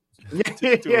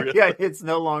it's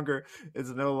no longer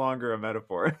a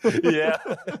metaphor. Yeah.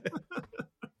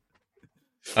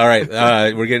 All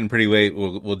right, we're getting pretty late.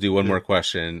 We'll do one more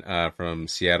question from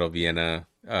Seattle, Vienna.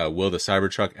 Will the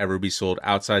Cybertruck ever be sold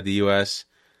outside the U.S.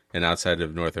 and outside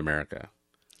of North America?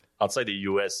 Outside the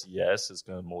U.S., yes, it's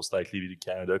going to most likely be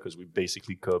Canada because we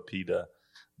basically copy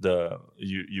the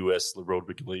U.S. road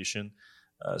regulation.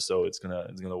 So it's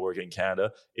gonna work in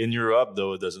Canada. In Europe,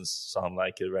 though, it doesn't sound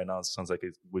like it right now. It sounds like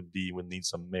it would need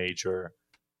some major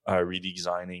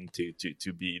redesigning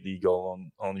to be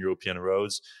legal on European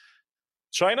roads.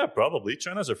 China, probably.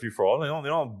 China's a free for all.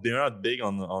 They're not big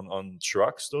on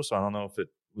trucks though, so I don't know if it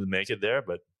would make it there.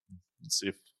 But let's see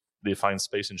if they find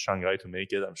space in Shanghai to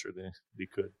make it. I'm sure they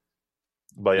could.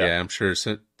 But yeah, I'm sure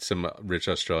some rich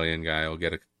Australian guy will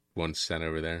get one sent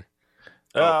over there.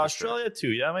 Australia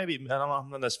too, yeah, maybe. I don't know. I'm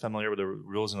not as familiar with the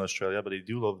rules in Australia, but they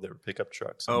do love their pickup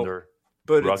trucks and their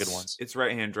rugged ones. It's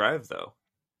right-hand drive though.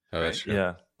 Oh, right? That's true.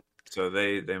 Yeah. So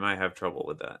they might have trouble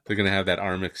with that. They're gonna have that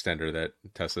arm extender that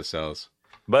Tesla sells.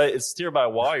 But it's steered by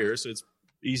wire, so it's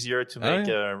easier to make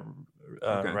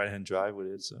right-hand drive with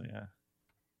it. So yeah.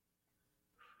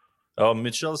 Oh,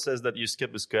 Mitchell says that you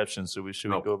skipped his question, so we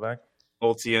go back?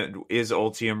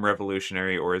 Ultium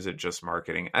revolutionary, or is it just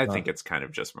marketing? I think it's kind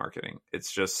of just marketing.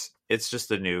 It's just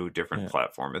a new, different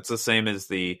platform. It's the same as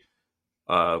the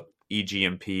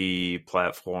eGMP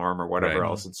platform or whatever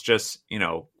else. It's just,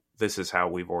 this is how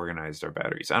we've organized our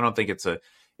batteries. I don't think it's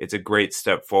a great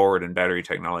step forward in battery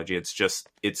technology.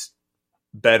 It's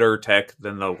better tech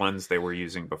than the ones they were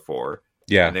using before.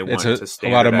 Yeah, and they want a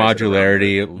lot of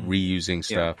modularity, reusing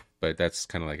stuff, but that's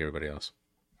kind of like everybody else.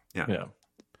 Yeah.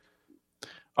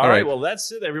 All right. Well,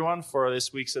 that's it, everyone, for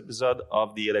this week's episode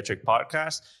of the Electric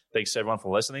Podcast. Thanks, everyone,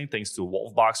 for listening. Thanks to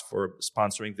Wolfbox for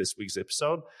sponsoring this week's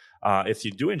episode. If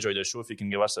you do enjoy the show, if you can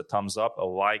give us a thumbs up, a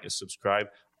like, a subscribe,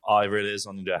 however it is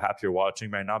on the app you're watching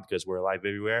right now, because we're live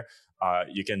everywhere.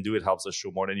 You can do it. Helps the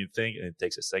show more than you think, and it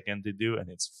takes a second to do, and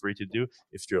it's free to do.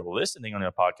 If you're listening on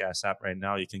your podcast app right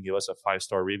now, you can give us a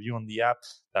 5-star review on the app.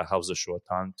 That helps the show a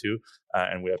ton too,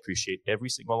 and we appreciate every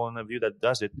single one of you that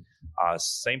does it.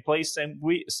 Same place,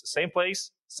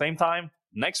 same time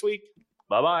next week.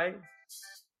 Bye bye.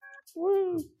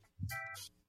 Woo.